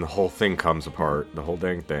 screws, and the whole thing comes apart. The whole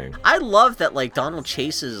dang thing. I love that, like, Donald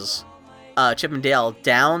chases Chip and Dale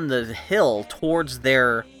down the hill towards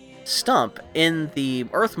their stump in the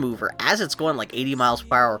Earth Mover as it's going, like, 80 miles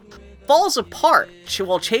per hour. Falls apart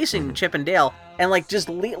while chasing Chip and Dale, and, like, just,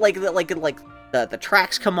 the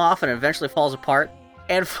tracks come off and eventually falls apart.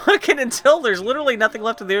 And fucking until there's literally nothing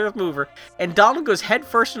left of the Earth Mover, and Donald goes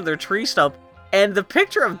headfirst into their tree stump. And the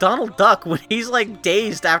picture of Donald Duck when he's like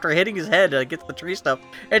dazed after hitting his head against the tree stump,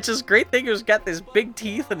 it's this great thing. He's got these big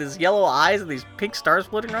teeth and his yellow eyes and these pink stars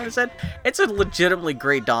floating around his head. It's a legitimately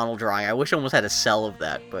great Donald drawing. I wish I almost had a cell of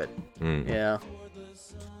that, but yeah.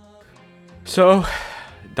 So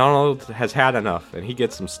Donald has had enough, and he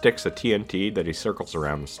gets some sticks of TNT that he circles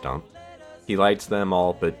around the stump. He lights them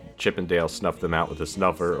all, but Chip and Dale snuff them out with a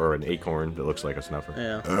snuffer or an acorn that looks like a snuffer.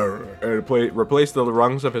 Yeah. And replace the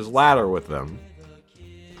rungs of his ladder with them.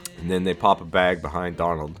 And then they pop a bag behind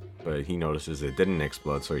Donald, but he notices it didn't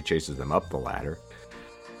explode, so he chases them up the ladder.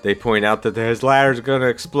 They point out that his ladder's gonna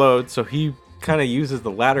explode, so he kind of uses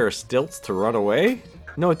the ladder as stilts to run away.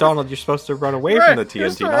 No, Donald, you're supposed to run away from the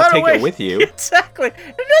TNT, not take it with you. Exactly.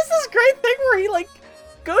 And there's this great thing where he, like,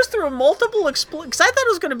 goes through multiple explosions. Because I thought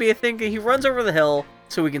it was going to be a thing that he runs over the hill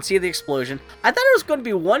so we can see the explosion. I thought it was going to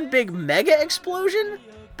be one big mega explosion.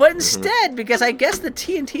 But instead, because I guess the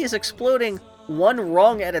TNT is exploding one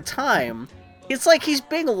rung at a time, it's like he's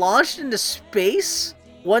being launched into space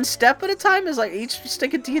one step at a time. Is like each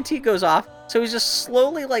stick of TNT goes off. So he's just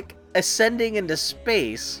slowly, like, ascending into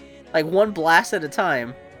space, like one blast at a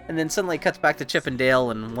time. And then suddenly it cuts back to Chip and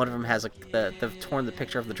Dale, and one of them has they've torn the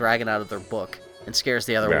picture of the dragon out of their book and scares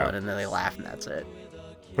the other one, and then they laugh, and that's it.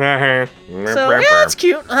 So, yeah, that's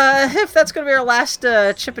cute. If that's going to be our last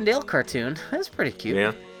Chip and Dale cartoon, that's pretty cute.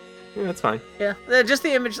 Yeah, that's fine. Yeah, just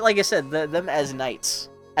the image, like I said, them as knights,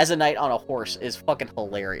 as a knight on a horse is fucking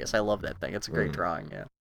hilarious. I love that thing. It's a great drawing, yeah.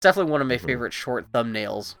 It's definitely one of my favorite short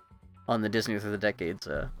thumbnails on the Disney Through the Decades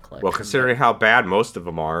collection. Well, considering how bad most of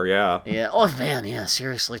them are, yeah. Yeah, oh man, yeah,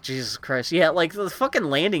 seriously, Jesus Christ. Yeah, like the fucking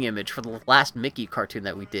landing image for the last Mickey cartoon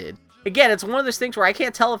that we did. Again, it's one of those things where I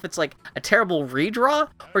can't tell if it's like a terrible redraw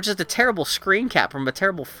or just a terrible screen cap from a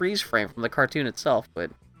terrible freeze frame from the cartoon itself, but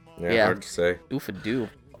yeah. Hard to say. Oof-a-doo.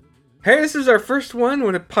 Hey, this is our first one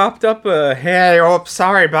when it popped up,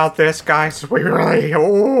 sorry about this, guys. We really,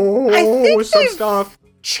 I think some stuff.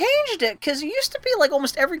 Changed it, because it used to be like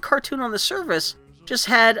almost every cartoon on the service just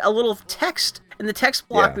had a little text in the text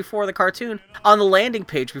block before the cartoon on the landing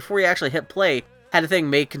page before you actually hit play had a thing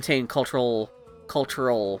may contain cultural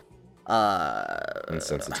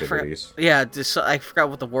insensitivities. I forgot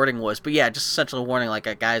what the wording was, but yeah, just essentially a warning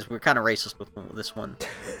like, guys, we're kind of racist with this one.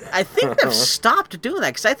 I think they've stopped doing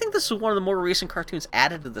that, because I think this is one of the more recent cartoons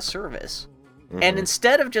added to the service. And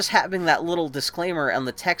instead of just having that little disclaimer on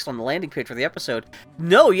the text on the landing page for the episode,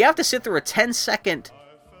 no, you have to sit through a 10-second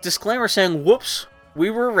disclaimer saying, whoops,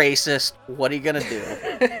 we were racist, what are you going to do?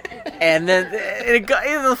 And then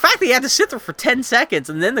the fact that you have to sit there for 10 seconds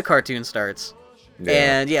and then the cartoon starts. Yeah.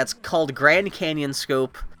 And yeah, it's called Grand Canyon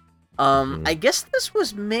Scope. I guess this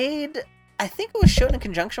was made, I think it was shown in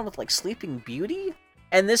conjunction with like Sleeping Beauty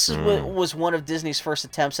And this is was one of Disney's first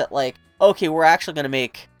attempts at like, okay, we're actually going to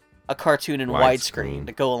make a cartoon in widescreen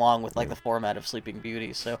to go along with like the format of Sleeping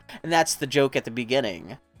Beauty. So, and that's the joke at the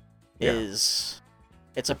beginning, is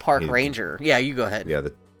it's a park ranger. Yeah, you go ahead. Yeah,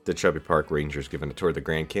 the chubby park ranger's giving a tour of the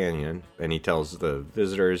Grand Canyon, and he tells the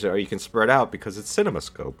visitors, "Oh, you can spread out because it's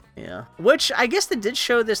CinemaScope." Yeah, which I guess they did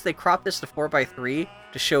show this. They cropped this to 4:3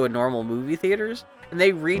 to show in normal movie theaters, and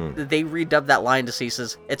they redubbed that line to see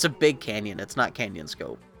says it's a big canyon. It's not Canyon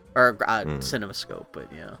Scope or CinemaScope,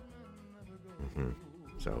 but yeah.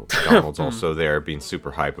 So Donald's also there, being super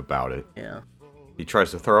hype about it. Yeah. He tries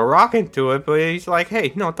to throw a rock into it, but he's like,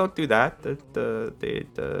 "Hey, no, don't do that." The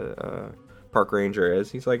park ranger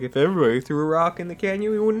is. He's like, if everybody threw a rock in the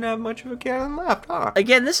canyon, we wouldn't have much of a canyon left, huh?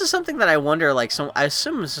 Again, this is something that I wonder, like, I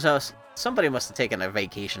assume somebody must have taken a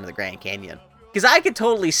vacation to the Grand Canyon. Because I could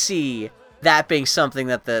totally see that being something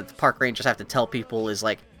that the park rangers have to tell people is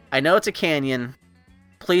like, I know it's a canyon,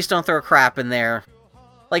 please don't throw crap in there.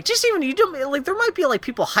 Like, just even, you don't, like, there might be, like,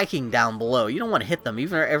 people hiking down below. You don't want to hit them,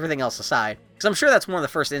 even everything else aside. Because I'm sure that's one of the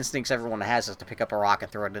first instincts everyone has is to pick up a rock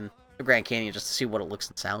and throw it in the Grand Canyon just to see what it looks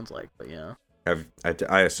and sounds like, but yeah.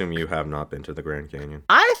 I assume you have not been to the Grand Canyon.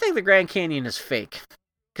 I think the Grand Canyon is fake.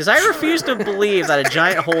 Because I refuse to believe that a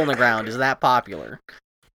giant hole in the ground is that popular.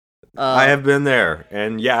 I have been there,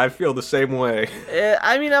 and yeah, I feel the same way.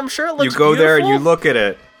 I mean, I'm sure it looks beautiful. You go there and you look at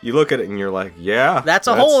it, and you're like, yeah. That's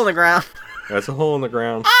a hole in the ground. That's a hole in the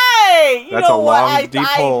ground. Hey! That's a long, deep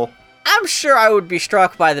hole. I'm sure I would be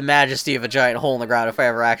struck by the majesty of a giant hole in the ground if I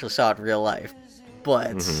ever actually saw it in real life.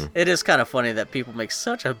 But it is kind of funny that people make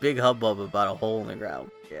such a big hubbub about a hole in the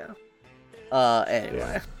ground. Yeah.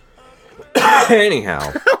 Anyway. Yeah.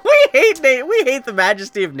 Anyhow. we hate the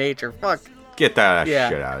majesty of nature. Fuck. Get that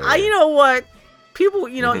shit out of here. You know what? People,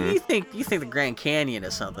 you think the Grand Canyon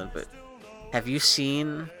is something, but have you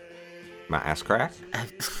seen my ass crack?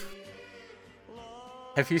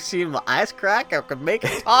 Have you seen my ass crack? I can make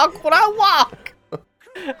it talk when I walk.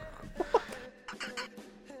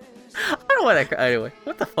 I don't want to. Anyway,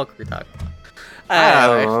 what the fuck are we talking about? I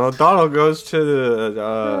don't know. Donald goes to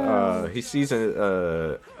the. He sees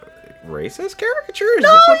a racist caricature. Is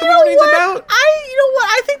this what the morning's about? You know what?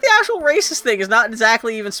 I think the actual racist thing is not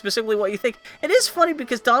exactly even specifically what you think. It is funny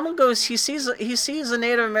because Donald goes. He sees a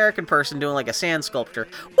Native American person doing like a sand sculpture,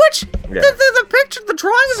 which the picture, the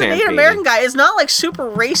drawing of the Native American guy is not like super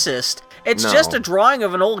racist. It's just a drawing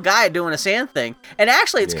of an old guy doing a sand thing. And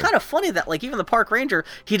actually, it's kind of funny that, like, even the park ranger,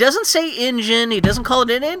 he doesn't say Injun, he doesn't call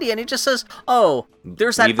it an Indian, he just says, oh,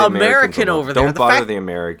 there's that American over there. Don't bother the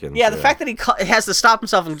Americans. Yeah, the fact that he has to stop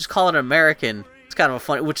himself and just call it an American, it's kind of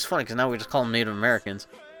funny, which is funny, because now we just call them Native Americans.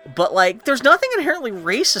 But, like, there's nothing inherently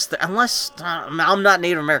racist there, unless, I'm not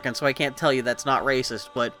Native American, so I can't tell you that's not racist,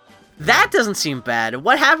 but that doesn't seem bad.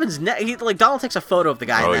 What happens next? Like, Donald takes a photo of the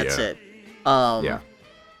guy, and that's it.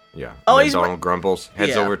 Yeah. Oh, Donald grumbles,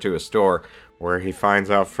 heads over to a store where he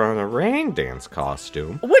finds out from a rain dance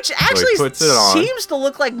costume, which actually seems to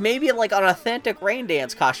look like maybe like an authentic rain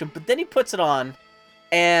dance costume. But then he puts it on,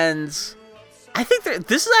 and I think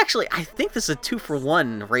this is a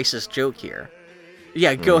 2-for-1 racist joke here.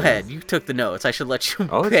 Yeah, go ahead. You took the notes. I should let you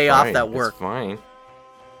pay off that work. It's fine.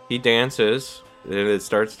 He dances, then it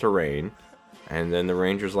starts to rain, and then the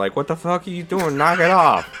ranger's like, "What the fuck are you doing? Knock it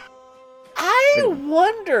off!" I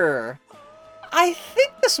wonder. I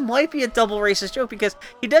think this might be a double racist joke because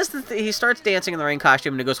he does he starts dancing in the rain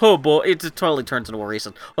costume and he goes, "Oh boy!" It totally turns into a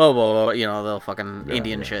racist. Oh boy, the fucking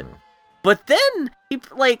Indian shit. But then he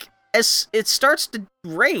as it starts to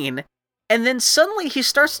rain, and then suddenly he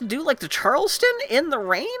starts to do like the Charleston in the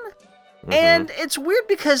rain, and it's weird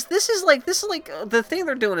because this is like the thing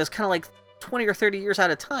they're doing is kind of like 20 or 30 years out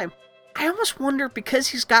of time. I almost wonder because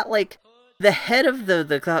he's got like. The head of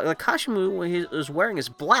the costume he was wearing is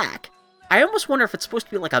black. I almost wonder if it's supposed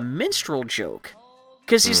to be like a minstrel joke.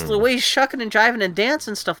 Because he's the way he's shucking and jiving and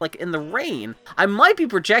dancing stuff like in the rain. I might be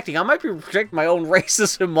projecting my own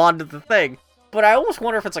racism onto the thing. But I almost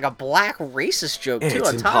wonder if it's like a black racist joke too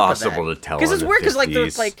on top of that. It's impossible to tell. Because it's weird because like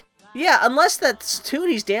there's like unless that tune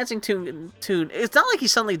he's dancing to, it's not like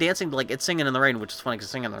he's suddenly dancing to like it's Singing in the Rain, which is funny because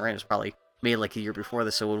Singing in the Rain was probably made like a year before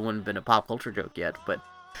this, so it wouldn't have been a pop culture joke yet. But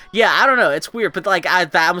yeah, I don't know. It's weird, but like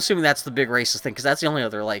I'm assuming that's the big racist thing because that's the only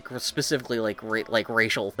other like specifically like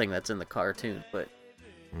racial thing that's in the cartoon. But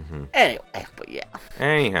anyway, but yeah.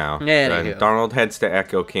 Anyhow, Donald heads to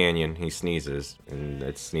Echo Canyon. He sneezes, and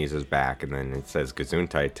it sneezes back, and then it says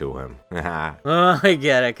 "Gesundheit" to him. I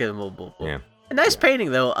get it. Yeah. A nice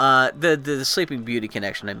painting though. The Sleeping Beauty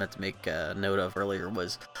connection I meant to make a note of earlier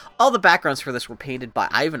was all the backgrounds for this were painted by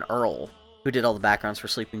Ivan Earl, who did all the backgrounds for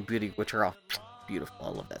Sleeping Beauty, which are all beautiful. I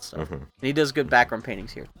love that stuff. And he does good background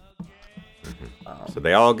paintings here. So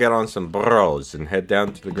they all get on some burros and head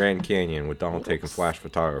down to the Grand Canyon with Donald taking flash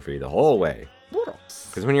photography the whole way.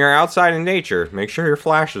 Because when you're outside in nature, make sure your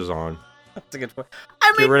flash is on. That's a good point.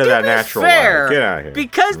 I mean, get rid of that natural light. Get out of here.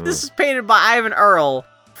 Because this is painted by Ivan Earl,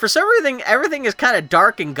 for some reason, everything is kind of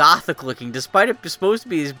dark and gothic looking, despite it supposed to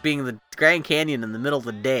be being the Grand Canyon in the middle of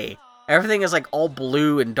the day. Everything is like all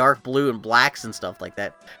blue and dark blue and blacks and stuff like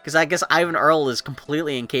that. Because I guess Ivan Earl is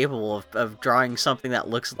completely incapable of drawing something that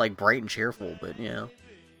looks like bright and cheerful, but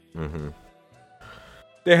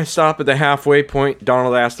They stop at the halfway point.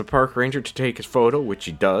 Donald asks the park ranger to take his photo, which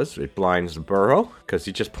he does. It blinds the burro, because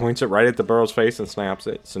he just points it right at the burro's face and snaps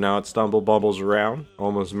it. So now it bubbles around,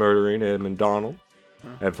 almost murdering him and Donald.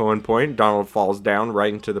 At one point, Donald falls down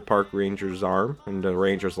right into the park ranger's arm, and the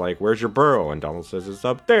ranger's like, "Where's your burro?" And Donald says, "It's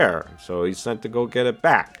up there." So he's sent to go get it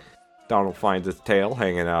back. Donald finds its tail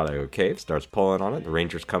hanging out of a cave, starts pulling on it. The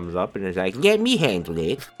ranger comes up and is like, "Let me handle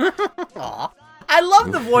it." Aw. I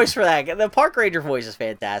love the voice for that. The park ranger voice is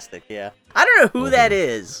fantastic, yeah. I don't know who that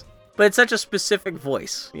is, but it's such a specific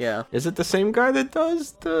voice, yeah. Is it the same guy that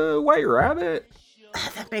does the White Rabbit?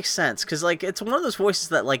 That makes sense, because, like, it's one of those voices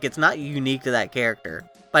that, like, it's not unique to that character.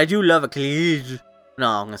 But I do love a cleage. No,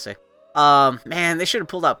 I'm gonna say. Man, they should have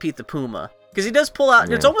pulled out Pete the Puma. Because he does pull out,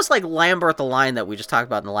 it's almost like Lambert the Lion that we just talked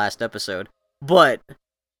about in the last episode. But,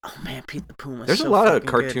 oh man, Pete the Puma. There's a lot of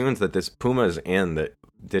cartoons that this Puma is in that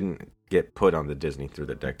didn't get put on the Disney Through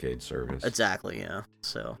the Decades service. Exactly, yeah.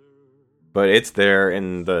 So. But it's there,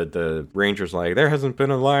 and the ranger's like, "There hasn't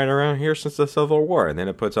been a lion around here since the Civil War." And then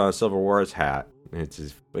it puts on a Civil War's hat. It's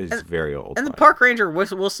very old. And the park ranger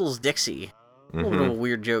whistles Dixie. A little bit of a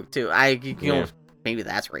weird joke, too. Maybe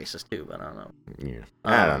that's racist, too, but I don't know. Yeah,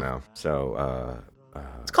 I don't know. So,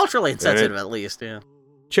 it's culturally insensitive, at least, yeah.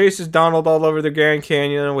 Chases Donald all over the Grand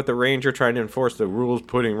Canyon with the ranger trying to enforce the rules,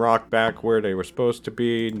 putting rock back where they were supposed to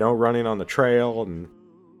be, no running on the trail, and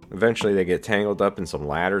eventually they get tangled up in some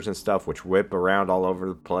ladders and stuff, which whip around all over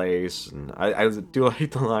the place. And I do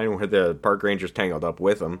like the line where the park ranger's tangled up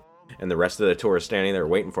with him, and the rest of the tour is standing there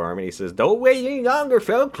waiting for him, and he says, "Don't wait any longer,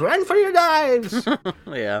 folks, run for your lives!"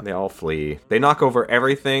 Yeah. They all flee. They knock over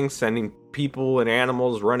everything, sending people and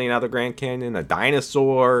animals running out of the Grand Canyon, a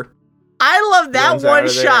dinosaur. I love that one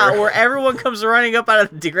shot where everyone comes running up out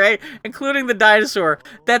of the grave, including the dinosaur.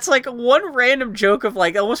 That's like one random joke of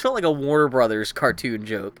like, it almost felt like a Warner Brothers cartoon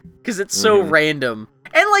joke. Because it's so random.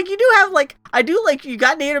 And like, you do have like, you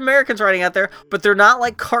got Native Americans running out there, but they're not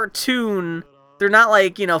like cartoon. They're not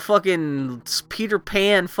like, fucking Peter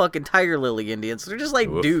Pan fucking Tiger Lily Indians. They're just like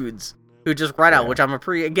dudes who just run out, which I'm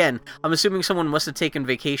assuming someone must have taken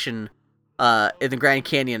vacation in the Grand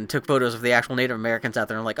Canyon, took photos of the actual Native Americans out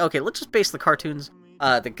there, and like, okay, let's just base the cartoons,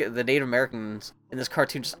 the Native Americans in this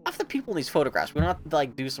cartoon just off the people in these photographs. We don't have to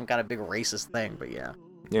like do some kind of big racist thing, but yeah.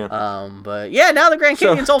 But yeah, now the Grand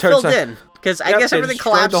Canyon's all filled in because I guess everything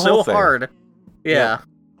collapsed so hard. Yeah.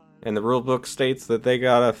 And the rule book states that they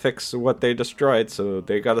gotta fix what they destroyed, so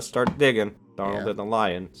they gotta start digging. Donald and the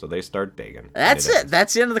lion, so they start digging. That's it.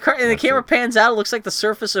 That's the end of the car. And the camera pans out. It looks like the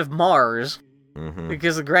surface of Mars.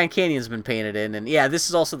 Because the Grand Canyon's been painted in, and yeah, this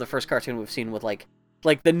is also the first cartoon we've seen with like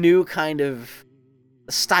the new kind of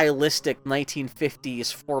stylistic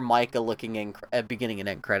 1950s Formica looking beginning and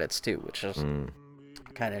end credits too, which is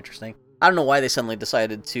kind of interesting. I don't know why they suddenly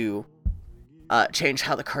decided to change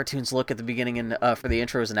how the cartoons look at the beginning and for the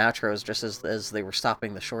intros and outros, just as they were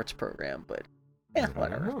stopping the shorts program. But yeah,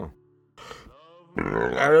 whatever.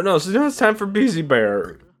 I don't know. So now it's time for Beezy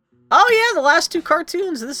Bear. Oh yeah, the last two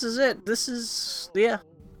cartoons. This is it. This is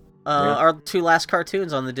our two last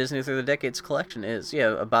cartoons on the Disney Through the Decades collection is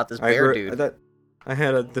about this bear dude. I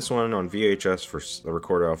had this one on VHS for a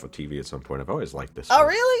recorder off of TV at some point. I've always liked this. Oh one.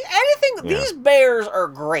 Really? Anything? Yeah. These bears are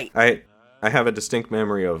great. I have a distinct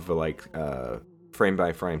memory of like frame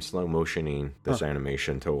by frame slow motioning this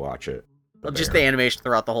animation to watch it. Just the animation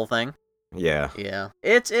throughout the whole thing. Yeah. Yeah.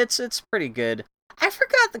 It's pretty good. I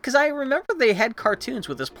forgot, because I remember they had cartoons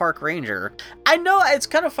with this park ranger. I know, it's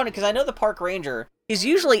kind of funny, because I know the park ranger, he's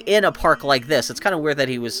usually in a park like this. It's kind of weird that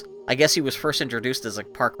he was first introduced as a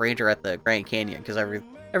park ranger at the Grand Canyon, because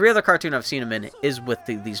every other cartoon I've seen him in is with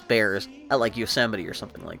these bears at like Yosemite or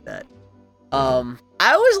something like that. I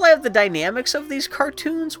always love the dynamics of these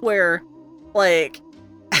cartoons where, like,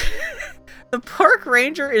 the park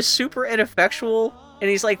ranger is super ineffectual, and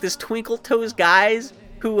he's like this twinkle toes guy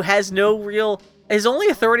who has no real... His only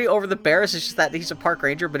authority over the bears is just that he's a park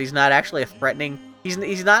ranger, but he's not actually a threatening...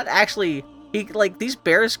 He's not actually... these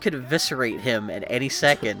bears could eviscerate him at any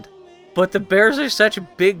second. But the bears are such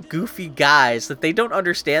big, goofy guys that they don't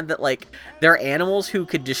understand that, like, they're animals who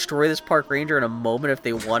could destroy this park ranger in a moment if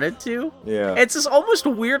they wanted to. Yeah. It's this almost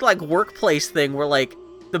weird, like, workplace thing where, like,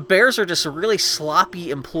 the bears are just really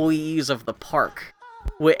sloppy employees of the park.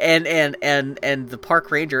 And the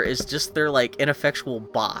park ranger is just their, like, ineffectual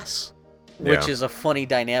boss. Which is a funny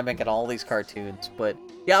dynamic in all these cartoons. But,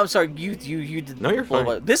 yeah, I'm sorry, you did. No, you're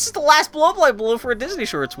fine. This is the last blow-up I blow for a Disney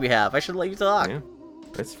shorts we have. I should let you talk. Yeah.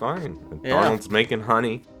 It's fine. Yeah. Donald's making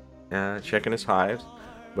honey, checking his hives.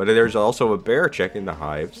 But there's also a bear checking the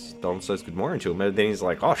hives. Donald says good morning to him, and then he's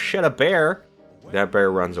like, oh shit, a bear! That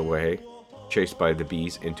bear runs away, chased by the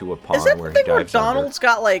bees into a pond Is that where the he thing where dives Donald's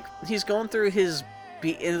got, like, he's going through his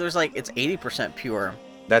bee, and there's, like, it's 80% pure. under.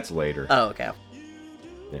 That's later. Oh, okay.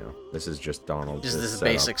 Yeah, this is just Donald. Just this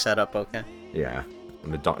basic setup, okay. Yeah.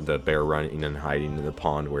 And the bear running and hiding in the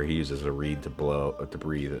pond where he uses a reed to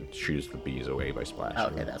breathe and shoots the bees away by splashing.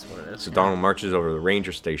 Okay, that's what it is. So Donald marches over to the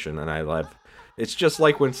ranger station, and I love. It's just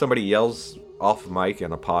like when somebody yells off mic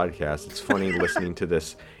in a podcast. It's funny listening to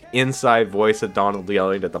this inside voice of Donald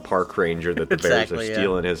yelling at the park ranger that the bears are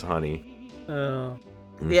stealing his honey. Oh.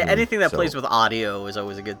 Yeah, anything that plays with audio is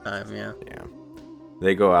always a good time, yeah. Yeah.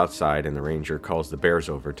 They go outside, and the ranger calls the bears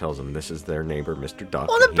over, tells them this is their neighbor, Mr. Duck.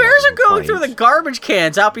 Well, the bears are going through the garbage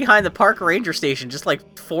cans out behind the park ranger station, just,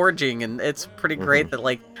 like, foraging, and it's pretty great that,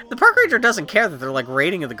 like, the park ranger doesn't care that they're, like,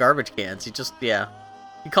 raiding the garbage cans. He just,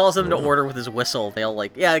 he calls them to order with his whistle. They'll,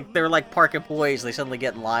 like, they're, like, park employees. They suddenly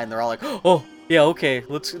get in line. They're all like, oh, yeah, okay,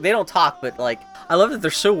 they don't talk, but, like, I love that they're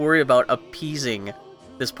so worried about appeasing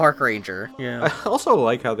this park ranger. Yeah. I also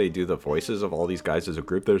like how they do the voices of all these guys as a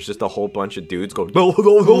group. There's just a whole bunch of dudes going, go,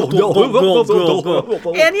 go, go, go, go, go,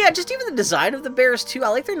 go. And yeah, just even the design of the bears too. I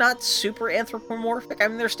like they're not super anthropomorphic. I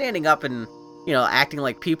mean, they're standing up and, you know, acting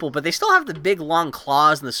like people, but they still have the big long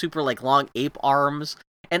claws and the super, like, long ape arms.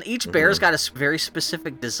 And each bear's got a very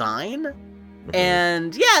specific design.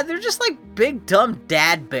 And yeah, they're just like big dumb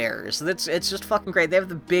dad bears. It's just fucking great. They have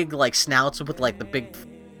the big, like, snouts with, like, the big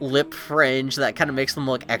lip fringe that kind of makes them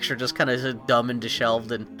look extra, just kind of dumb and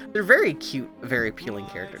disheveled, and they're very cute, very appealing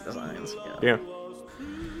character designs.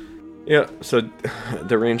 Yeah, so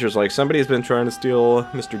the ranger's like, somebody's been trying to steal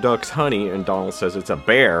Mr. Duck's honey, and Donald says it's a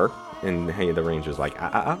bear, and hey, the ranger's like,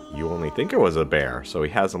 you only think it was a bear. So he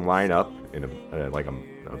has them line up in a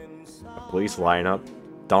police lineup.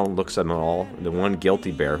 Donald looks at them all, the one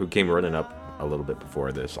guilty bear who came running up a little bit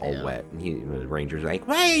before this, all wet, and the ranger's like,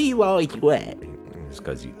 why are you always wet? It's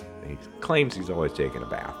because he claims he's always taking a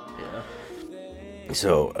bath. Yeah.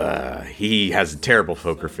 So he has a terrible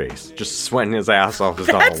poker face, just sweating his ass off as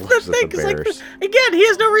Donald looks at the bears. Like, again, he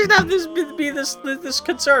has no reason to have this be this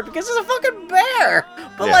concerned because he's a fucking bear.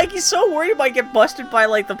 But like, he's so worried he might get busted by,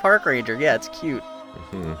 like, the park ranger. Yeah, it's cute.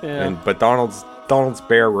 Yeah. But Donald's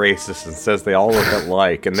bear racist and says they all look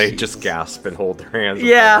alike, and they just gasp and hold their hands.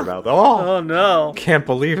 Yeah. Their mouth. Oh no! Can't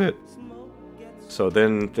believe it. So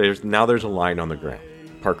then there's a line on the ground.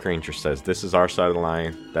 Park ranger says, this is our side of the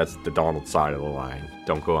line. That's the Donald side of the line.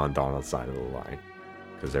 Don't go on Donald's side of the line.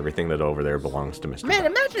 Because everything that's over there belongs to Mr. Man,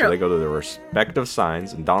 Duck. imagine So they go to their respective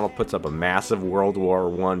signs, and Donald puts up a massive World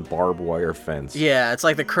War I barbed wire fence. Yeah, it's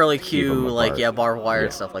like the curly Q, like, barbed wire and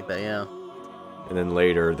Yeah. stuff like that, yeah. And then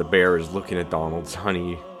later, the bear is looking at Donald's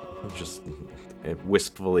honey, just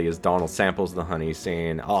wistfully as Donald samples the honey,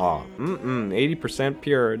 saying, 80%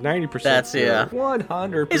 pure, 90% That's, pure,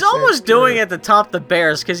 100%. He's almost pure. doing it to top the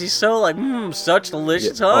bears, because he's so like, such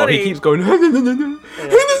delicious honey. Oh, he keeps going,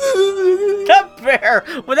 That bear,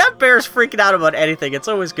 when that bear's freaking out about anything, it's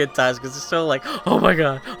always good times, because it's so like, oh my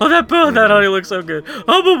god, that honey looks so good.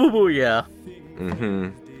 Oh, boo, boo, boo, yeah. Mm-hmm.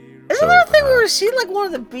 Isn't there a thing where we see, like, one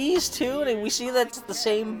of the bees, too, and we see that's the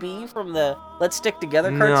same bee from the Let's Stick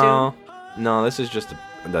Together cartoon? No, this is just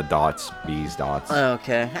the dots, bees dots.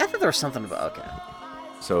 Okay, I thought there was something about, okay.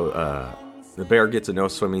 So, the bear gets a no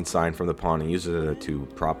swimming sign from the pond and uses it to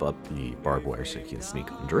prop up the barbed wire so he can sneak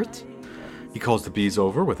under it. He calls the bees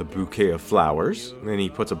over with a bouquet of flowers, and then he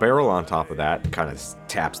puts a barrel on top of that and kind of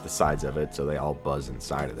taps the sides of it so they all buzz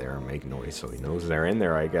inside of there and make noise, so he knows they're in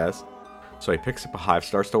there, I guess. So he picks up a hive,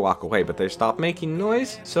 starts to walk away, but they stop making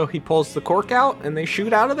noise, so he pulls the cork out, and they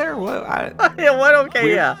shoot out of there? What?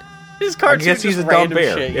 Yeah. His cartoon, I guess he's a dumb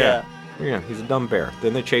bear. Shit, yeah, he's a dumb bear.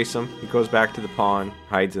 Then they chase him. He goes back to the pond,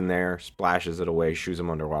 hides in there, splashes it away, shoots him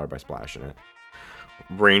underwater by splashing it.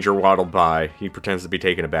 Ranger waddled by. He pretends to be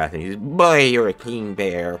taking a bath, and he's, boy, you're a clean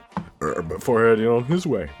bear. Before heading on his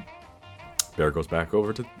way. Bear goes back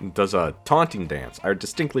over to does a taunting dance. I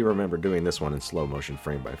distinctly remember doing this one in slow motion,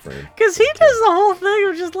 frame by frame. Because he does the whole thing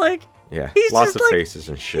of just like... Yeah, he's lots just of like, faces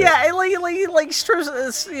and shit. Yeah, and like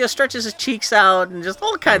stretches his cheeks out and just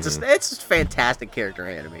all kinds of stuff. It's just fantastic character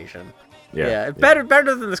animation. Yeah, better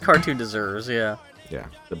than this cartoon deserves. Yeah. Yeah,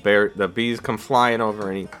 the bees come flying over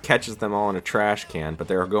and he catches them all in a trash can, but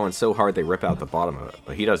they're going so hard they rip out the bottom of it.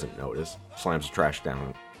 But he doesn't notice. Slams the trash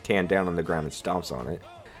can down on the ground and stomps on it.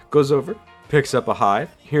 Goes over, picks up a hive,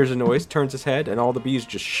 hears a noise, turns his head, and all the bees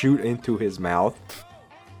just shoot into his mouth.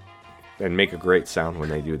 And make a great sound when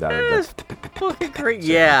they do that. Fucking great.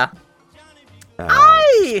 Yeah.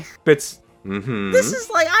 Spits. This is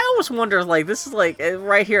like, I always wonder, like, this is like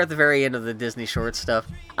right here at the very end of the Disney short stuff.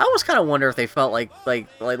 I always kind of wonder if they felt like a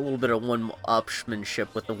little bit of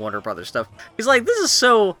one-upsmanship with the Warner Brothers stuff. Because like this is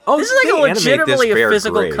so, this is like a legitimately a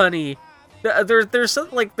physical cunny. There's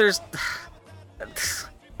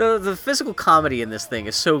the physical comedy in this thing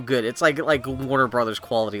is so good. It's like Warner Brothers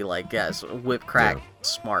quality. Like yes, whip crack,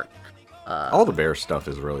 smart. All the bear stuff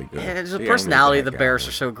is really good. And the personality of the bears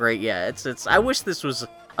are so great. Yeah, it's. I wish this was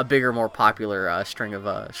a bigger, more popular string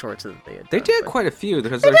of shorts that they had. They did quite a few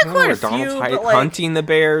because there's one where Donald's hunting the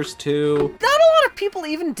bears too. Not a lot of people,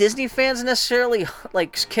 even Disney fans, necessarily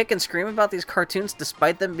like kick and scream about these cartoons,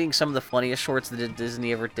 despite them being some of the funniest shorts that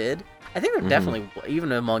Disney ever did. I think they're definitely,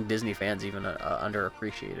 even among Disney fans, even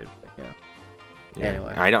underappreciated. But, yeah. Yeah.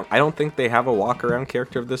 Anyway, I don't think they have a walk around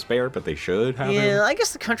character of this bear, but they should have. Yeah, him. I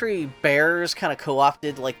guess the country bears kind of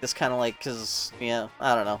co-opted like this kind of like because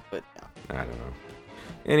I don't know, but I don't know.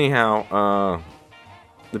 Anyhow,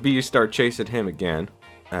 the bees start chasing him again,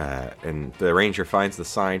 and the ranger finds the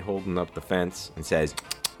sign holding up the fence and says,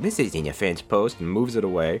 "This isn't a fence post," and moves it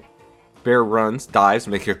away. Bear runs, dives,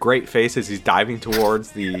 making a great face as he's diving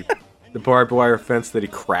towards the barbed wire fence that he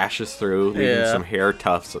crashes through, leaving some hair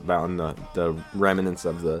tufts on the remnants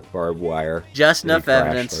of the barbed wire. Just enough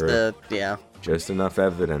evidence Just enough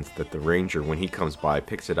evidence that the ranger, when he comes by,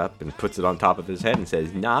 picks it up and puts it on top of his head and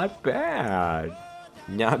says, "Not bad.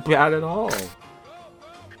 Not bad at all."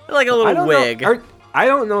 Like a little wig. I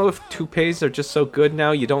don't know if toupees are just so good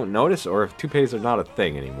now you don't notice, or if toupees are not a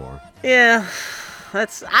thing anymore. Yeah.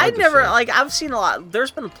 I've seen a lot.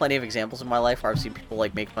 There's been plenty of examples in my life where I've seen people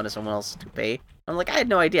like make fun of someone else's toupee. I'm like, I had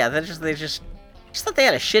no idea. They just thought they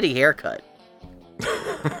had a shitty haircut.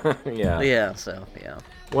 Yeah. Yeah. So yeah.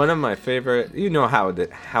 One of my favorite. You know how It's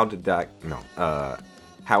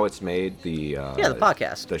Made the the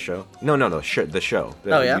podcast, the show. No, the show.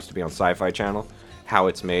 That used to be on Sci-Fi Channel. How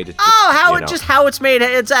It's Made. It's just, how it's made.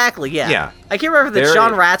 Exactly. Yeah. Yeah. I can't remember the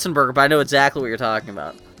John Ratzenberger, but I know exactly what you're talking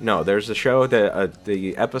about. No, there's a show that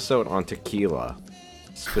the episode on tequila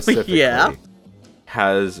specifically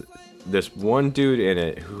has this one dude in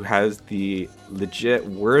it who has the legit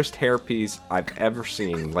worst hairpiece I've ever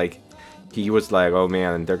seen. Like, he was like, "Oh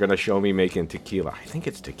man, they're gonna show me making tequila." I think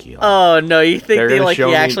it's tequila. Oh no, you think he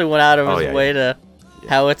actually went out of his way to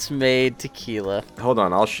How It's Made tequila? Hold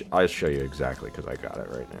on, I'll show you exactly because I got it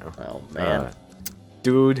right now. Oh man,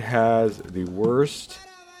 dude has the worst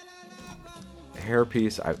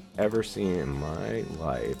hairpiece I've ever seen in my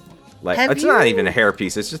life. Like, it's not even a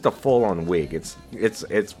hairpiece; it's just a full-on wig. It's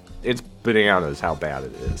bananas how bad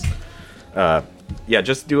it is. Yeah,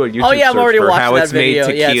 just do a YouTube search I'm already for watching How that It's video.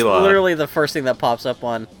 Made tequila. Yeah, it's literally the first thing that pops up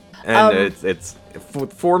on. And it's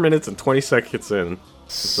 4 minutes and 20 seconds in.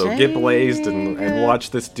 So get blazed and watch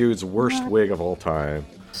this dude's worst wig of all time.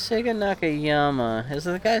 Seiga Nakayama. Is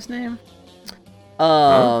that the guy's name? What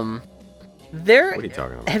are you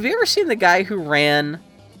talking about? Have you ever seen the guy who ran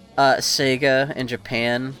Sega in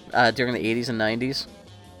Japan during the 80s and 90s?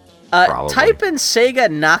 Probably. Type in Seiga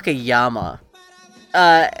Nakayama.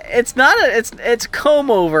 It's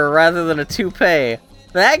comb over rather than a toupee.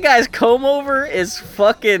 That guy's comb over is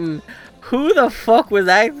fucking. Who the fuck was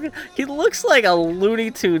that? He looks like a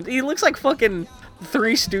Looney Tunes. He looks like fucking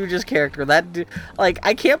Three Stooges character. That dude, like,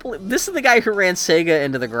 I can't believe this is the guy who ran Sega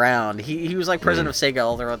into the ground. He was like president of Sega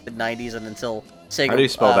all throughout the 90s and until Sega. How do you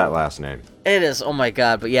spell that last name? It is. Oh my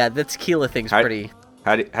god! But yeah, the tequila thing's pretty.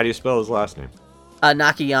 How do you spell his last name?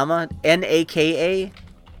 Nakayama.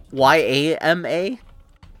 Nakayama.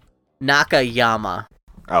 Nakayama.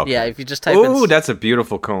 Oh, okay. Yeah, if you just type in... Ooh, that's a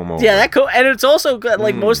beautiful comb over. Yeah, and it's also good.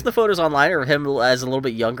 Like, most of the photos online are of him as a little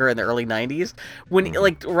bit younger in the early 90s. When,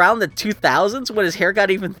 like, around the 2000s, when his hair got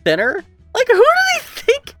even thinner. Like, who did he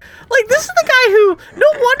think? Like, this is the guy who... No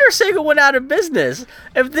wonder Sega went out of business.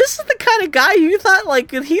 If this is the kind of guy you thought,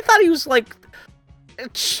 like... He thought he was, like...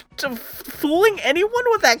 fooling anyone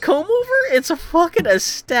with that comb over? It's fucking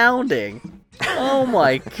astounding. Oh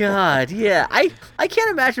my god, yeah. I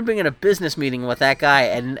can't imagine being in a business meeting with that guy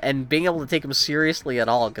and being able to take him seriously at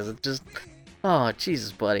all, because it just... Oh,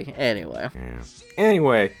 Jesus, buddy. Anyway. Yeah.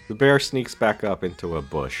 Anyway, the bear sneaks back up into a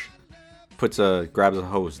bush. Grabs a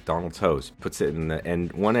hose, Donald's hose, puts it in the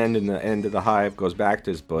end, one end in the end of the hive, goes back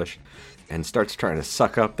to his bush, and starts trying to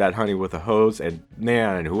suck up that honey with a hose. And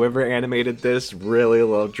man, whoever animated this really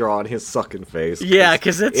loved drawing his sucking face. Yeah,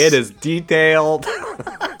 because it is detailed.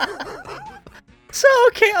 So,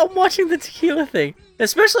 okay, I'm watching the tequila thing.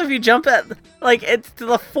 Especially if you jump at, like, it's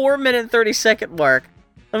the 4-minute and 30-second mark.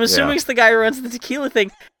 I'm assuming it's the guy who runs the tequila thing.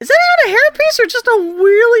 Is that even a hairpiece or just a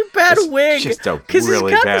really bad wig? Just a really bad wig. Because he's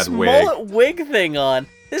got this mullet wig thing on.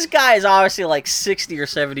 This guy is obviously like 60 or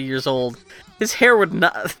 70 years old. His hair would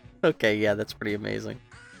not... Okay, yeah, that's pretty amazing.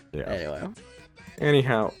 Yeah. Anyway.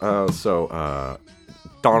 Anyhow,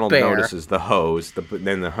 Donald Bear. notices the hose,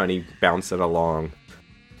 then the honey bouncing along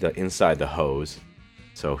inside the hose.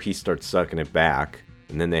 So he starts sucking it back,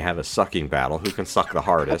 and then they have a sucking battle. Who can suck the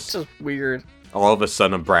hardest? That's just weird. All of a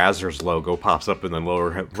sudden, a Brazzers logo pops up in the lower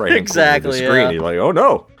right-hand corner of Exactly, the screen. yeah. You're like, oh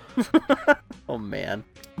no! Oh, man.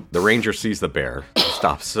 The ranger sees the bear,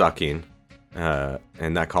 stops sucking,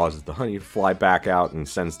 and that causes the honey to fly back out and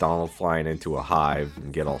sends Donald flying into a hive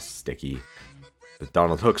and get all sticky. But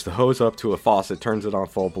Donald hooks the hose up to a faucet, turns it on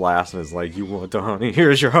full blast, and is like, you want the honey?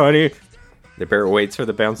 Here's your honey! The bear waits for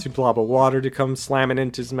the bouncy blob of water to come slamming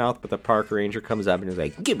into his mouth, but the park ranger comes up and is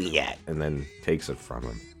like, give me that! And then takes it from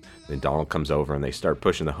him. Then Donald comes over and they start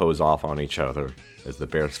pushing the hose off on each other as the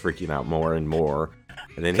bear's freaking out more and more.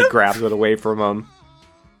 And then he grabs it away from him,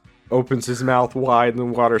 opens his mouth wide, and the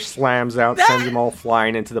water slams out, sends them all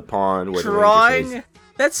flying into the pond. Where Drawing?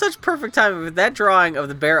 That's such perfect timing. That drawing of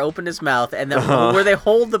the bear open his mouth and then where they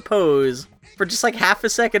hold the pose for just like half a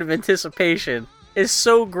second of anticipation is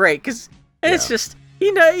so great, because it's just,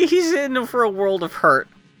 he's in for a world of hurt.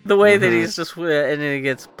 The way that he's just, and then he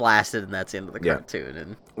gets blasted, and that's the end of the cartoon.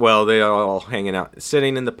 And well, they are all hanging out,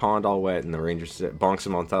 sitting in the pond all wet, and the ranger bonks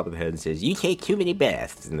him on top of the head and says, you take too many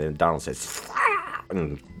baths. And then Donald says,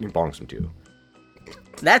 and he bonks him too.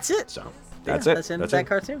 That's it. So, that's it. That's the end of that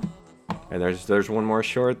cartoon. And there's one more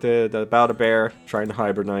short, about a bear trying to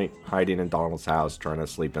hibernate, hiding in Donald's house, trying to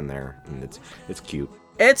sleep in there, and it's cute.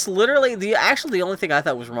 It's literally, the only thing I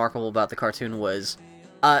thought was remarkable about the cartoon was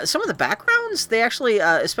some of the backgrounds. They actually,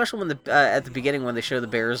 especially when at the beginning when they show the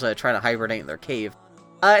bears trying to hibernate in their cave,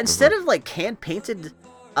 instead of like hand-painted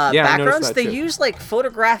backgrounds, they use like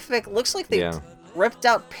photographic, looks like they ripped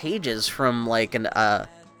out pages from like a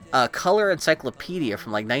color encyclopedia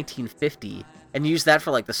from like 1950 and used that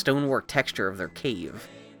for like the stonework texture of their cave.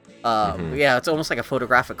 Yeah, it's almost like a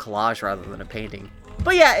photographic collage rather than a painting.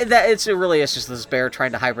 But yeah, it really is just this bear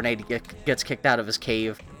trying to hibernate. He gets kicked out of his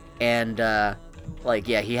cave, and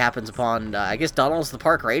he happens upon I guess Donald's the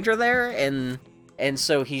park ranger there, and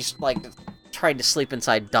so he's like trying to sleep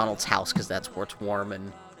inside Donald's house because that's where it's warm,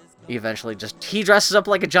 and he eventually he dresses up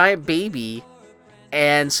like a giant baby,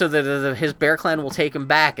 and so that his bear clan will take him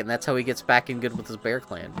back, and that's how he gets back in good with his bear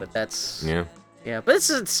clan. But that's but it's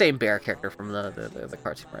the same bear character from the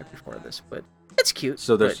cartoon right before this, but it's cute.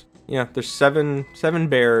 So there's seven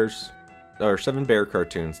bears, or 7 bear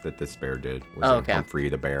cartoons that this bear did. Humphrey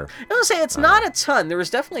the bear. I was gonna say, it's not a ton. There was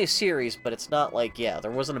definitely a series, but it's not like,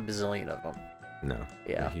 there wasn't a bazillion of them. No.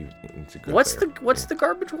 Yeah. He's a good What's bear. the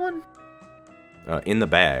garbage one? In the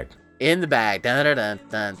Bag. In the Bag. Dun, dun, dun,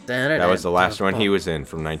 dun, dun, that was the last one he was in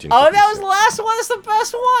from 1956. Oh, that was the last one. That's the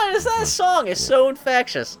best one. That song is so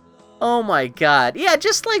infectious. Oh my god. Yeah,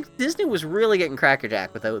 just like Disney was really getting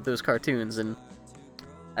crackerjack with those cartoons, and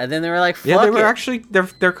then they were like, fuck they were actually,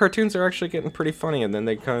 their cartoons are actually getting pretty funny, and then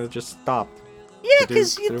they kind of just stopped. Yeah,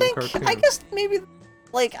 because you think, I guess maybe,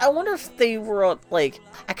 like, I wonder if they were, like,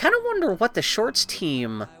 I kind of wonder what the shorts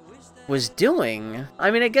team was doing. I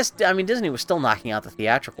mean, Disney was still knocking out the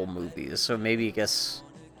theatrical movies, so maybe, I guess,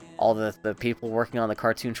 all the people working on the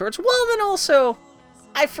cartoon shorts. Well, then also,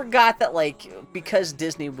 I forgot that, like, because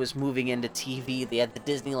Disney was moving into TV, they had the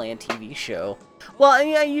Disneyland TV show. Well,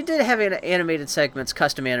 yeah, you did have animated segments,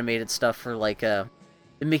 custom animated stuff for, like, the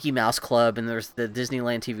Mickey Mouse Club, and there's the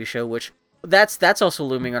Disneyland TV show, which that's also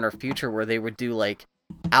looming on our future, where they would do, like,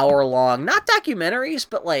 hour-long, not documentaries,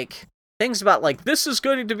 but, like, things about, like, this is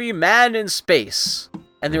going to be man in space.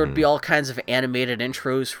 And there would be all kinds of animated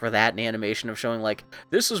intros for that, and animation of showing, like,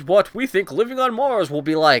 this is what we think living on Mars will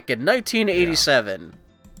be like in 1987. Yeah.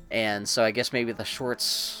 And so I guess maybe the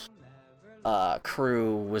shorts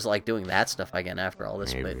crew was, like, doing that stuff again after all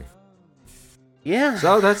this. Maybe. But yeah.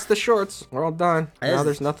 So that's the shorts. We're all done. Now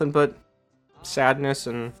there's nothing but sadness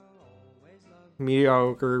and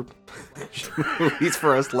mediocre movies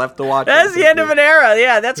for us left to watch. That's the end of an era.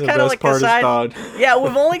 Yeah, that's kind of like part a side. done. Yeah,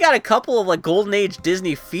 we've only got a couple of like golden age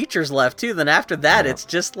Disney features left too. Then after that, it's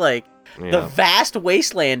just like the vast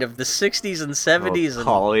wasteland of the 60s and 70s. And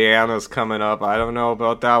Pollyanna's coming up. I don't know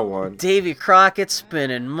about that one. Davy Crockett,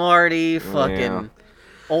 Spin and Marty, fucking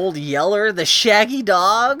Old Yeller, the Shaggy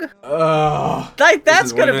Dog. Like,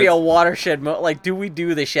 that's gonna be a watershed moment. Like, do we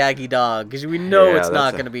do the Shaggy Dog? Because we know it's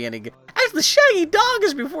not gonna be any good. Actually, the Shaggy Dog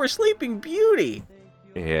is before Sleeping Beauty.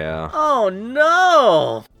 Yeah. Oh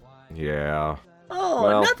no. Yeah. Oh,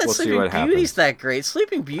 well, not that Sleeping Beauty's that great.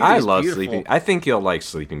 Sleeping Beauty is love beautiful. Sleeping. I think you'll like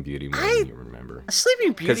Sleeping Beauty more than you remember.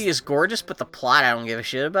 Sleeping Beauty is gorgeous, but the plot I don't give a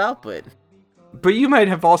shit about. But you might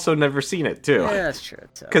have also never seen it too. Yeah, that's true.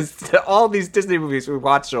 Because all these Disney movies we've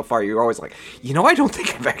watched so far, you're always like, I don't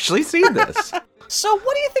think I've actually seen this. So,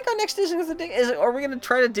 what do you think our next Disney with the Dick is? Are we gonna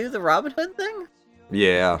try to do the Robin Hood thing?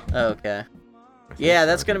 Yeah. Okay. Yeah,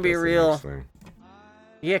 that's gonna be real.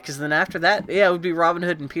 Yeah, because then after that, it would be Robin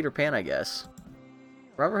Hood and Peter Pan, I guess.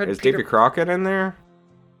 Robin Hood. Is Davy Crockett in there?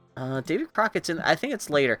 Davy Crockett's in. I think it's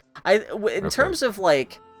later. In terms of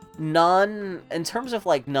like non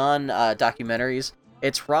documentaries,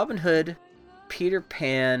 it's Robin Hood, Peter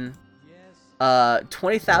Pan,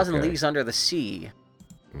 20,000 Leagues Under the Sea.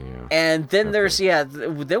 Yeah. And then there's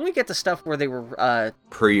then we get the stuff where they were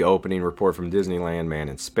pre-opening report from Disneyland, Man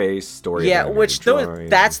in Space, story. Yeah,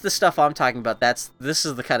 that's the stuff I'm talking about. This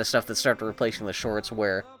is the kind of stuff that started replacing the shorts,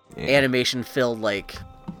 where animation filled like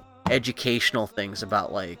educational things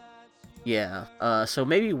about like. Yeah. So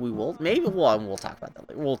maybe we'll talk about that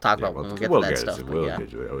later. We'll talk about when we get to that stuff.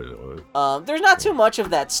 There's not too much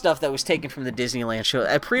of that stuff that was taken from the Disneyland show.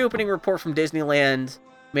 A pre-opening report from Disneyland,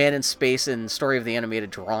 Man in Space, and Story of the Animated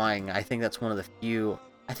Drawing. I think that's one of the few.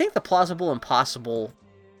 I think The Plausible Impossible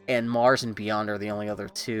and Mars and Beyond are the only other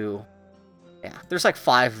two. Yeah, there's like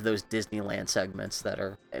 5 of those Disneyland segments that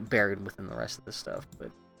are buried within the rest of this stuff.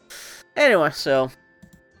 But anyway, so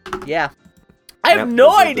yeah. I have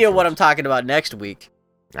no idea what I'm talking about next week.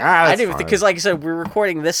 I didn't because, like I said, we're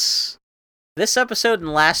recording this episode and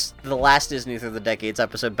the last Disney Through the Decades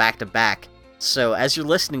episode back to back. So as you're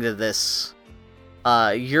listening to this,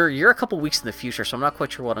 you're a couple weeks in the future. So I'm not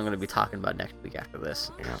quite sure what I'm going to be talking about next week after this.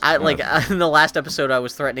 In the last episode, I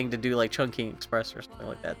was threatening to do like Chungking Express or something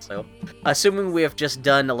like that. So assuming we have just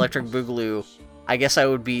done Electric Boogaloo, I guess this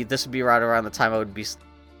would be right around the time I would be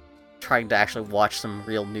trying to actually watch some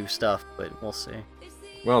real new stuff, but we'll see.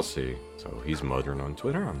 We'll see. So he's Muttering on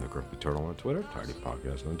Twitter. I'm the Grumpy Turtle on Twitter. Tardy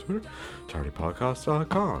Podcast on Twitter.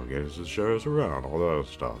 TardyPodcast.com. Get us to share us around. All that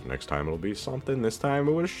stuff. Next time it'll be something. This time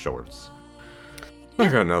it was shorts. I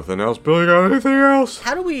got nothing else. Billy, got anything else?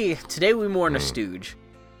 Today we mourn a stooge.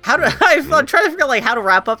 I'm trying to figure out like how to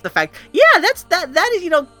wrap up the fact. Yeah, that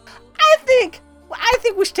is, I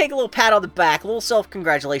think we should take a little pat on the back, a little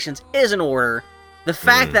self-congratulations is in order. The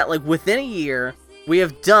fact that, like, within a year, we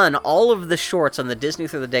have done all of the shorts on the Disney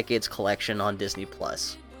Through the Decades collection on Disney+,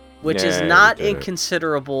 which is not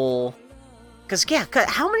inconsiderable. Because,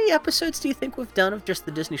 how many episodes do you think we've done of just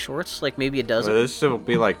the Disney shorts? Like, maybe a dozen? Well, this will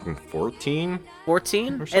be, like, 14?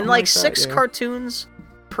 14? And, like 6 cartoons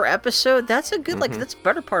per episode? That's a good, that's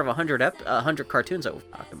better part of 100 cartoons that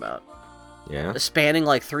we've talked about. Yeah. Spanning,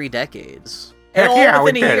 like, 3 decades. And all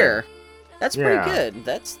within a year. That's pretty good.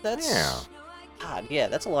 That's... Yeah. God, yeah,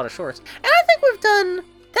 that's a lot of shorts. And I think we've done...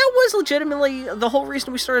 That was legitimately the whole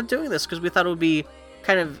reason we started doing this, because we thought it would be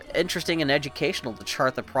kind of interesting and educational to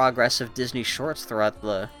chart the progress of Disney shorts throughout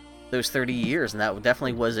those 30 years, and that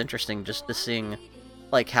definitely was interesting just to seeing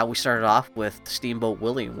like how we started off with Steamboat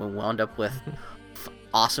Willie and we wound up with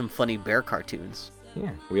awesome, funny bear cartoons.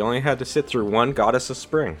 Yeah, we only had to sit through one Goddess of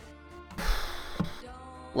Spring.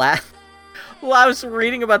 Well, I was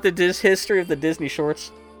reading about the history of the Disney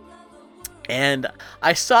shorts, and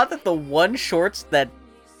I saw that the one shorts that...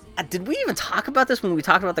 Did we even talk about this when we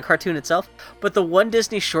talked about the cartoon itself? But the one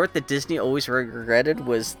Disney short that Disney always regretted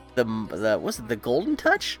was was it the Golden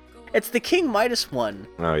Touch? It's the King Midas one.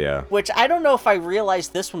 Oh, yeah. Which I don't know if I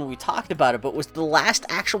realized this when we talked about it, but was the last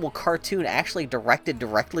actual cartoon actually directed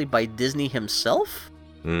directly by Disney himself?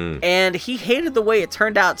 And he hated the way it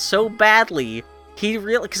turned out so badly.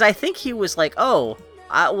 Because I think he was like, I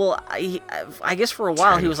guess for a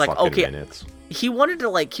while he was like, okay. Minutes. He wanted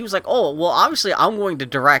to he was like, oh, well, obviously I'm going to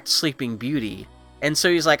direct Sleeping Beauty. And so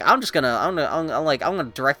he's like, I'm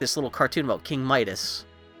gonna direct this little cartoon about King Midas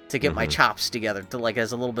to get my chops together, to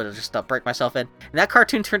as a little bit of just to break myself in. And that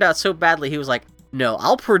cartoon turned out so badly, he was like, no,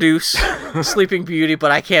 I'll produce Sleeping Beauty,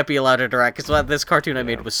 but I can't be allowed to direct because this cartoon I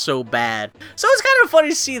made was so bad. So it's kind of funny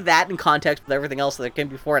to see that in context with everything else that came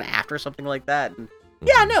before and after something like that. And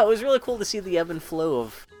Yeah, no, it was really cool to see the ebb and flow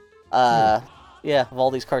of, of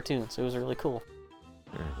all these cartoons. It was really cool.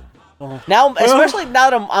 Now, especially now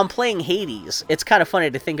that I'm playing Hades, it's kind of funny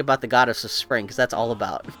to think about the goddess of spring, because that's all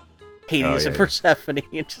about Hades and Persephone.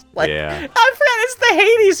 And just like, I forget, it's the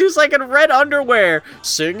Hades who's like in red underwear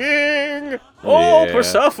singing, "Oh,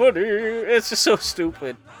 Persephone." It's just so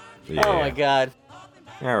stupid. Yeah. Oh my god.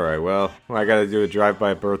 Alright, well, I gotta do a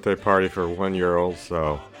drive-by birthday party for a 1-year-old,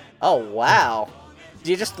 so... Oh, wow.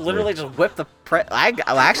 Do you just literally just whip the I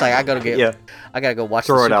gotta go watch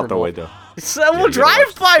Throw the it Super out the Bowl. window. So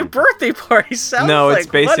drive-by birthday party sounds no, like...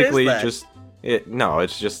 it's basically what is that? just...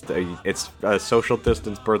 it's just it's a social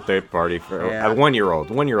distance birthday party for a 1-year-old.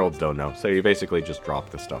 1-year-olds don't know, so you basically just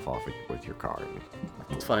drop the stuff off with your car.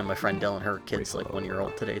 It's funny, my friend Dylan, her kid's like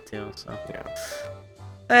 1-year-old today, too, so... Yeah.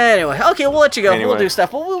 Anyway, okay, we'll let you go. We'll do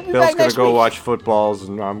stuff. We'll be Bill's back next gonna go week. watch footballs,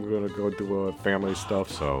 and I'm gonna go do family stuff.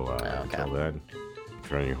 So until then,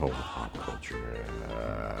 trying to hold pop culture.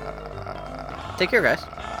 Take care, guys.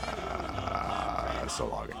 So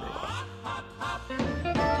long, everyone.